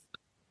with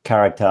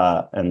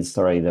character and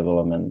story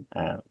development.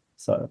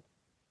 So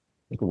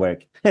it could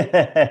work.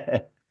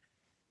 And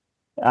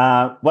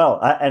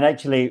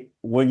actually,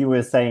 what you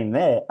were saying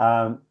there,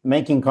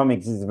 making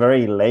comics is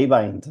very labor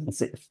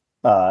intensive.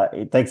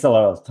 It takes a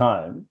lot of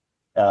time.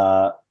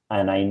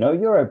 And I know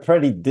you're a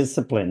pretty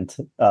disciplined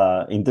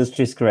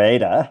industries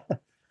creator,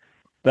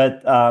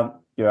 but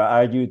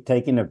are you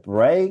taking a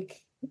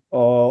break,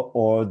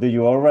 or do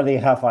you already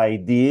have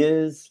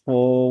ideas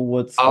for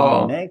what's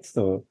coming next?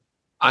 Or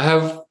I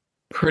have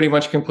pretty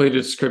much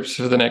completed scripts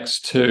for the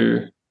next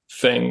two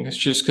things,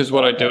 just because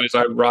what I do is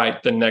I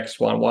write the next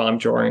one while I'm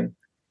drawing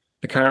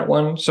the current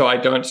one. So I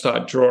don't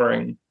start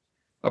drawing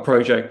a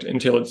project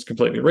until it's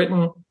completely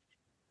written.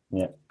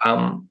 Yeah.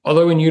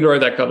 Although in utero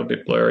that got a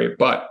bit blurry,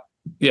 but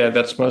yeah,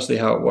 that's mostly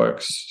how it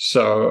works.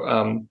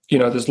 So you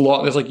know, there's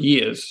like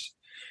years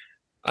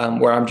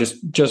where I'm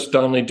just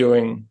only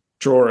doing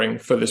drawing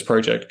for this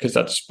project because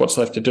that's what's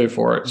left to do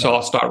for it. So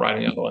I'll start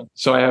writing the other one.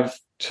 So I have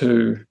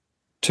two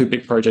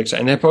big projects,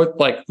 and they're both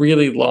like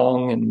really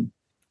long, and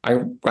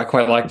I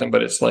quite like them,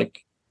 but it's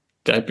like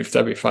that'd be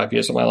 5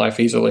 years of my life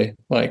easily.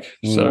 Like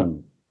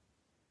so.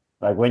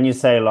 Like when you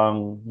say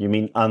long, you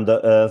mean under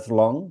Earth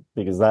long?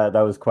 Because that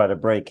was quite a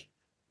break.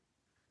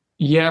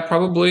 Yeah,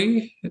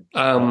 probably.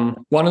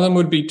 One of them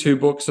would be two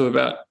books of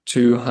about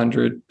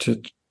 200 to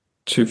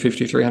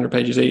 250, 300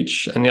 pages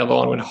each, and the other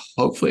one would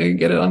hopefully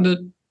get it under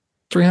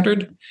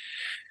 300.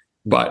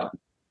 But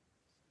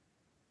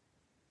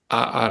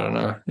I don't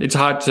know. It's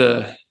hard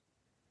to.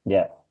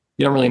 Yeah.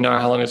 You don't really know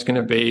how long it's going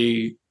to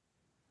be,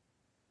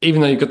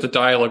 even though you've got the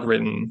dialogue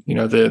written. You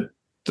know, the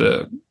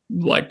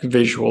like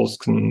visuals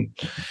can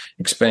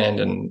expand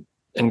and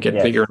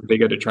get bigger and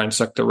bigger to try and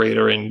suck the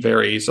reader in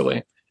very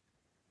easily.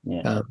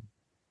 Yeah.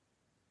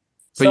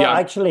 But so yeah,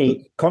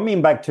 actually,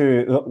 coming back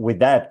a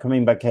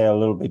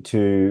little bit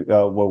to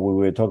what we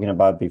were talking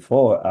about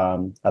before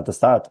at the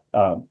start,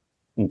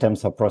 in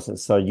terms of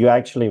process. So you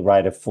actually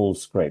write a full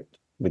script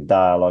with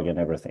dialogue and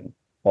everything,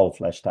 all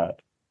fleshed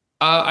out.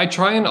 I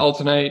try and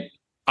alternate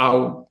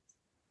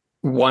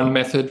one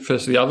method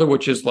versus the other,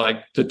 which is like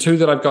the two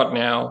that I've got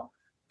now,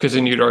 because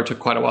In Utero took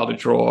quite a while to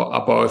draw,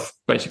 are both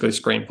basically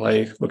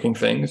screenplay looking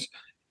things.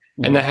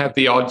 Mm-hmm. And they have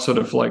the odd sort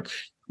of like,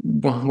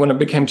 when it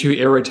became too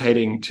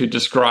irritating to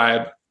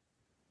describe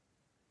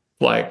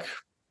like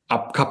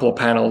a couple of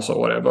panels or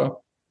whatever,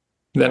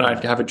 then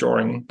I'd have a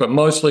drawing, but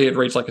mostly it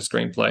reads like a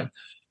screenplay.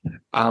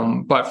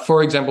 But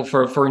for example,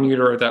 for In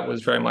Utero, that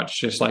was very much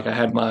just like I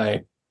had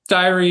my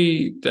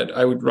diary that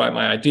I would write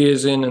my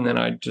ideas in, and then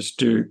I'd just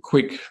do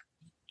quick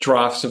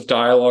drafts of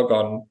dialogue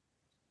on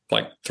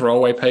like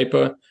throwaway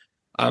paper,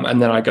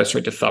 and then I go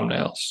straight to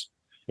thumbnails.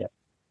 Yeah.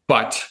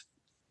 But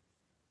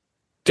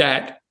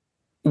that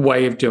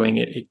way of doing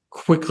it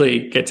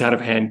quickly gets out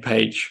of hand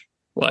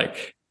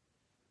page-wise.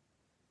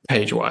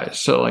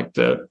 So like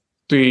the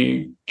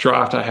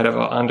draft I had of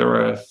Under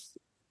Earth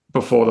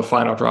before the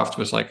final draft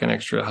was like an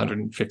extra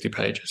 150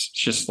 pages. It's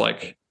just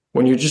like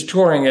when you're just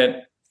drawing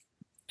it,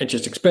 it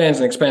just expands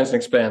and expands and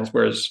expands.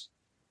 Whereas,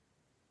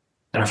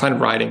 and I find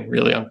writing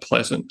really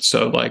unpleasant.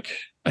 So like,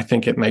 I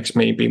think it makes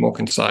me be more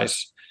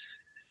concise.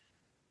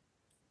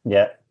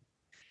 Yeah.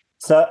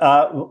 So,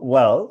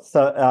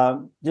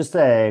 just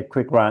a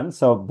quick run.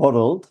 So,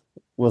 Bottled,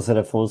 was it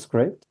a full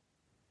script,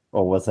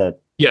 or was it?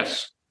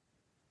 Yes,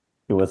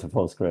 it was a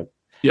full script.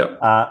 Yep.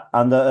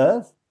 Under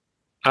Earth,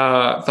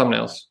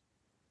 thumbnails.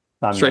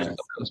 Straight to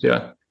thumbnails.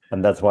 Yeah.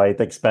 And that's why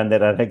it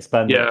expanded and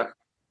expanded. Yeah.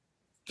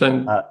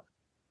 Then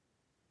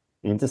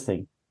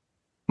interesting.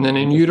 And then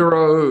In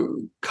Utero,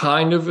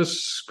 kind of a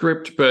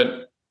script,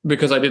 but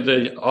because I did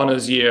the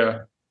honors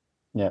year,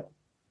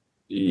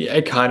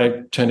 it kind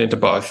of turned into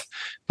both.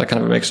 Like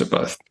kind of a mix of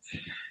both.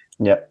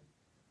 Yeah.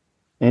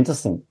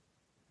 Interesting.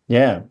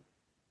 Yeah.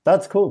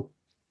 That's cool.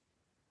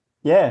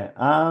 Yeah.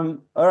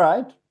 All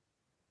right.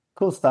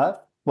 Cool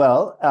stuff.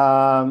 Well,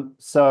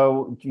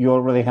 so you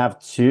already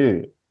have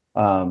two.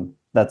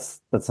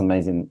 That's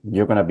amazing.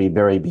 You're gonna be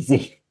very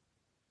busy.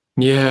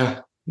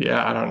 Yeah.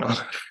 I don't know.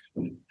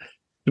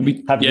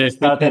 Have you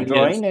started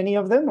drawing any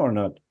of them or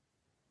not?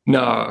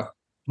 No.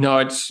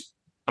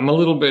 I'm a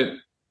little bit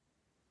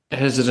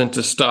hesitant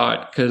to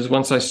start because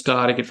once I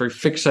start, I get very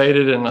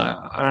fixated, and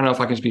I don't know if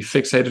I can be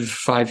fixated for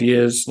 5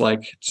 years.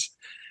 Like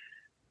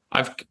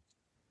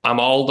I'm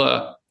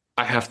older.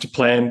 I have to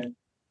plan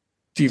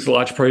these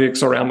large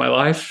projects around my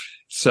life,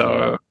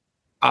 so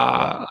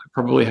I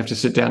probably have to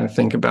sit down and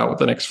think about what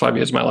the next 5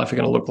 years of my life are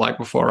going to look like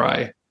before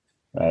I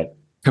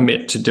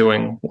commit to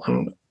doing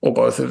one or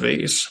both of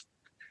these.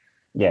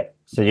 Yeah.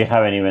 So you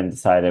haven't even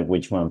decided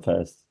which one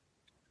first?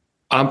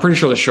 I'm pretty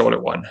sure the shorter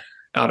one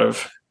out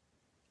of,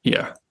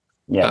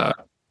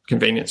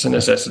 convenience and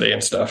necessity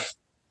and stuff.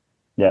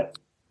 Yeah.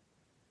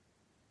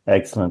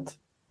 Excellent.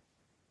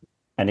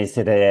 And is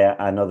it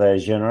another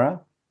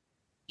genre?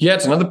 Yeah,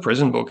 it's another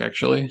prison book,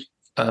 actually.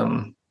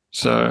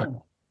 It's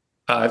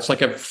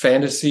like a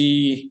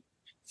fantasy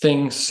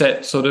thing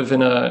set sort of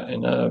in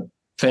a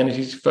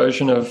fantasy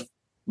version of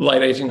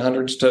late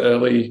 1800s to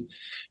early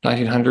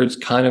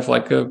 1900s, kind of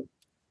like a,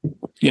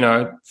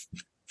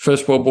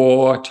 First World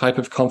War type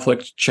of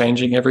conflict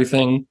changing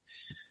everything.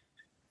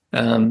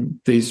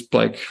 These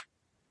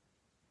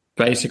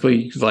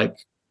basically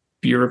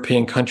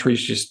European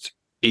countries just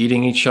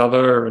eating each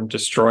other and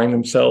destroying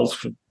themselves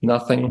for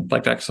nothing,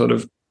 like that sort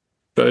of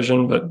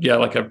version. But yeah,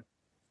 like a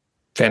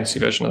fantasy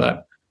version of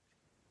that.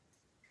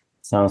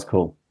 Sounds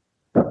cool.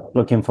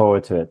 Looking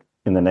forward to it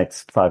in the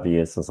next 5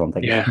 years or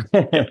something. Yeah.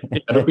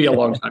 It'll be a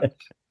long time.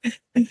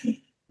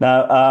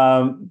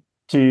 Now,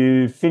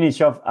 to finish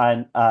off,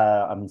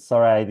 I'm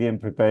sorry I didn't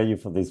prepare you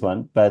for this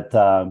one, but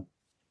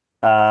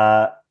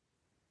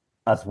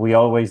as we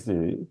always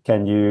do,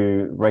 can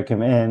you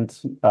recommend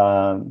 2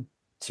 or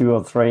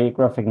 3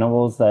 graphic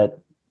novels that,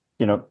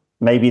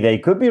 maybe they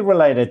could be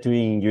related to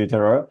In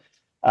Utero,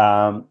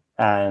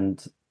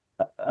 and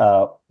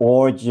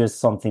or just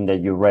something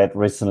that you read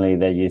recently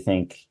that you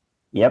think,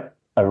 yep,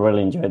 I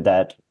really enjoyed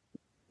that.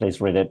 Please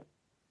read it.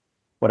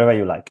 Whatever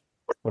you like.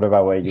 What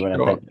about where you want to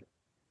Sure. take it?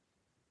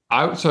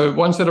 So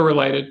ones that are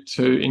related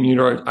to in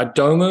utero,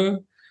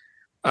 Adomu.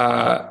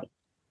 Uh,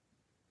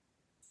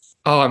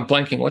 oh, I'm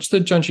blanking. What's the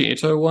Junji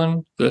Ito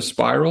one? The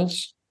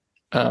spirals.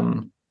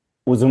 Um,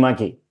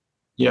 Uzumaki.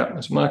 yeah,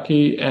 it's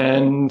Maki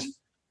and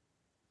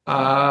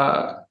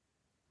uh,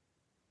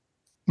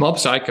 Mob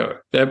Psycho.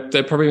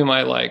 They're probably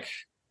my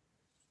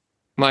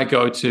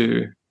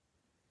go-to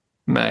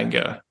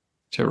manga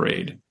to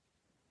read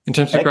in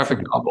terms of graphic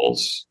Excellent.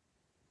 novels.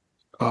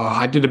 Oh,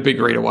 I did a big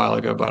read a while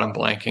ago, but I'm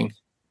blanking.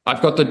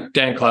 I've got the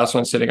Dan Class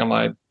one sitting on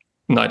my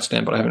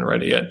nightstand, but I haven't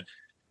read it yet.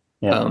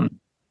 Yeah.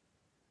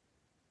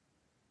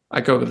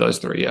 I go with those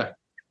three. Yeah.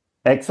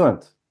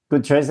 Excellent.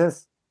 Good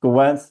choices. Good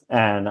ones.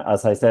 And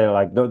as I said,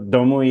 like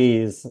Domu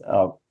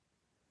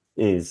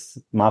is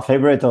my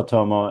favorite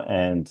Otomo,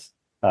 and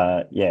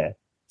yeah.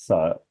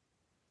 So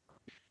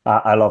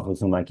I love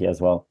Uzumaki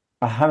as well.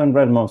 I haven't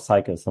read Mob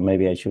Psycho, so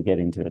maybe I should get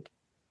into it.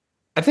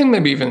 I think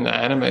maybe even the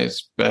anime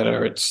is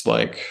better. It's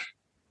like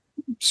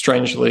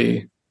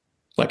strangely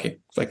like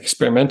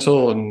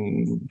experimental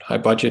and high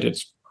budget.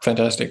 It's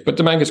fantastic, but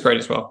the manga's great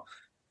as well.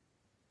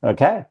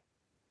 Okay.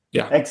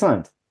 Yeah.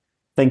 Excellent.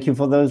 Thank you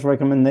for those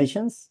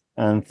recommendations,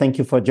 and thank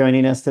you for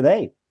joining us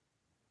today.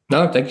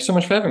 No, thank you so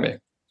much for having me.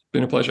 It's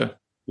been a pleasure.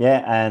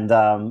 Yeah, and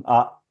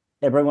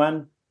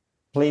everyone,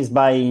 please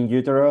buy In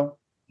Utero,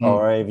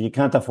 or if you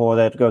can't afford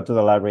it, go to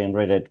the library and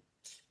read it.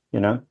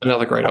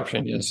 Another great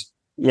option. Yes.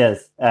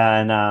 Yes,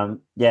 and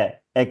yeah,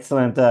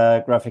 excellent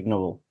graphic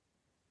novel.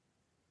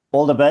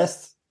 All the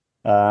best,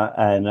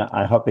 and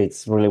I hope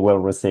it's really well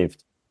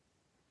received.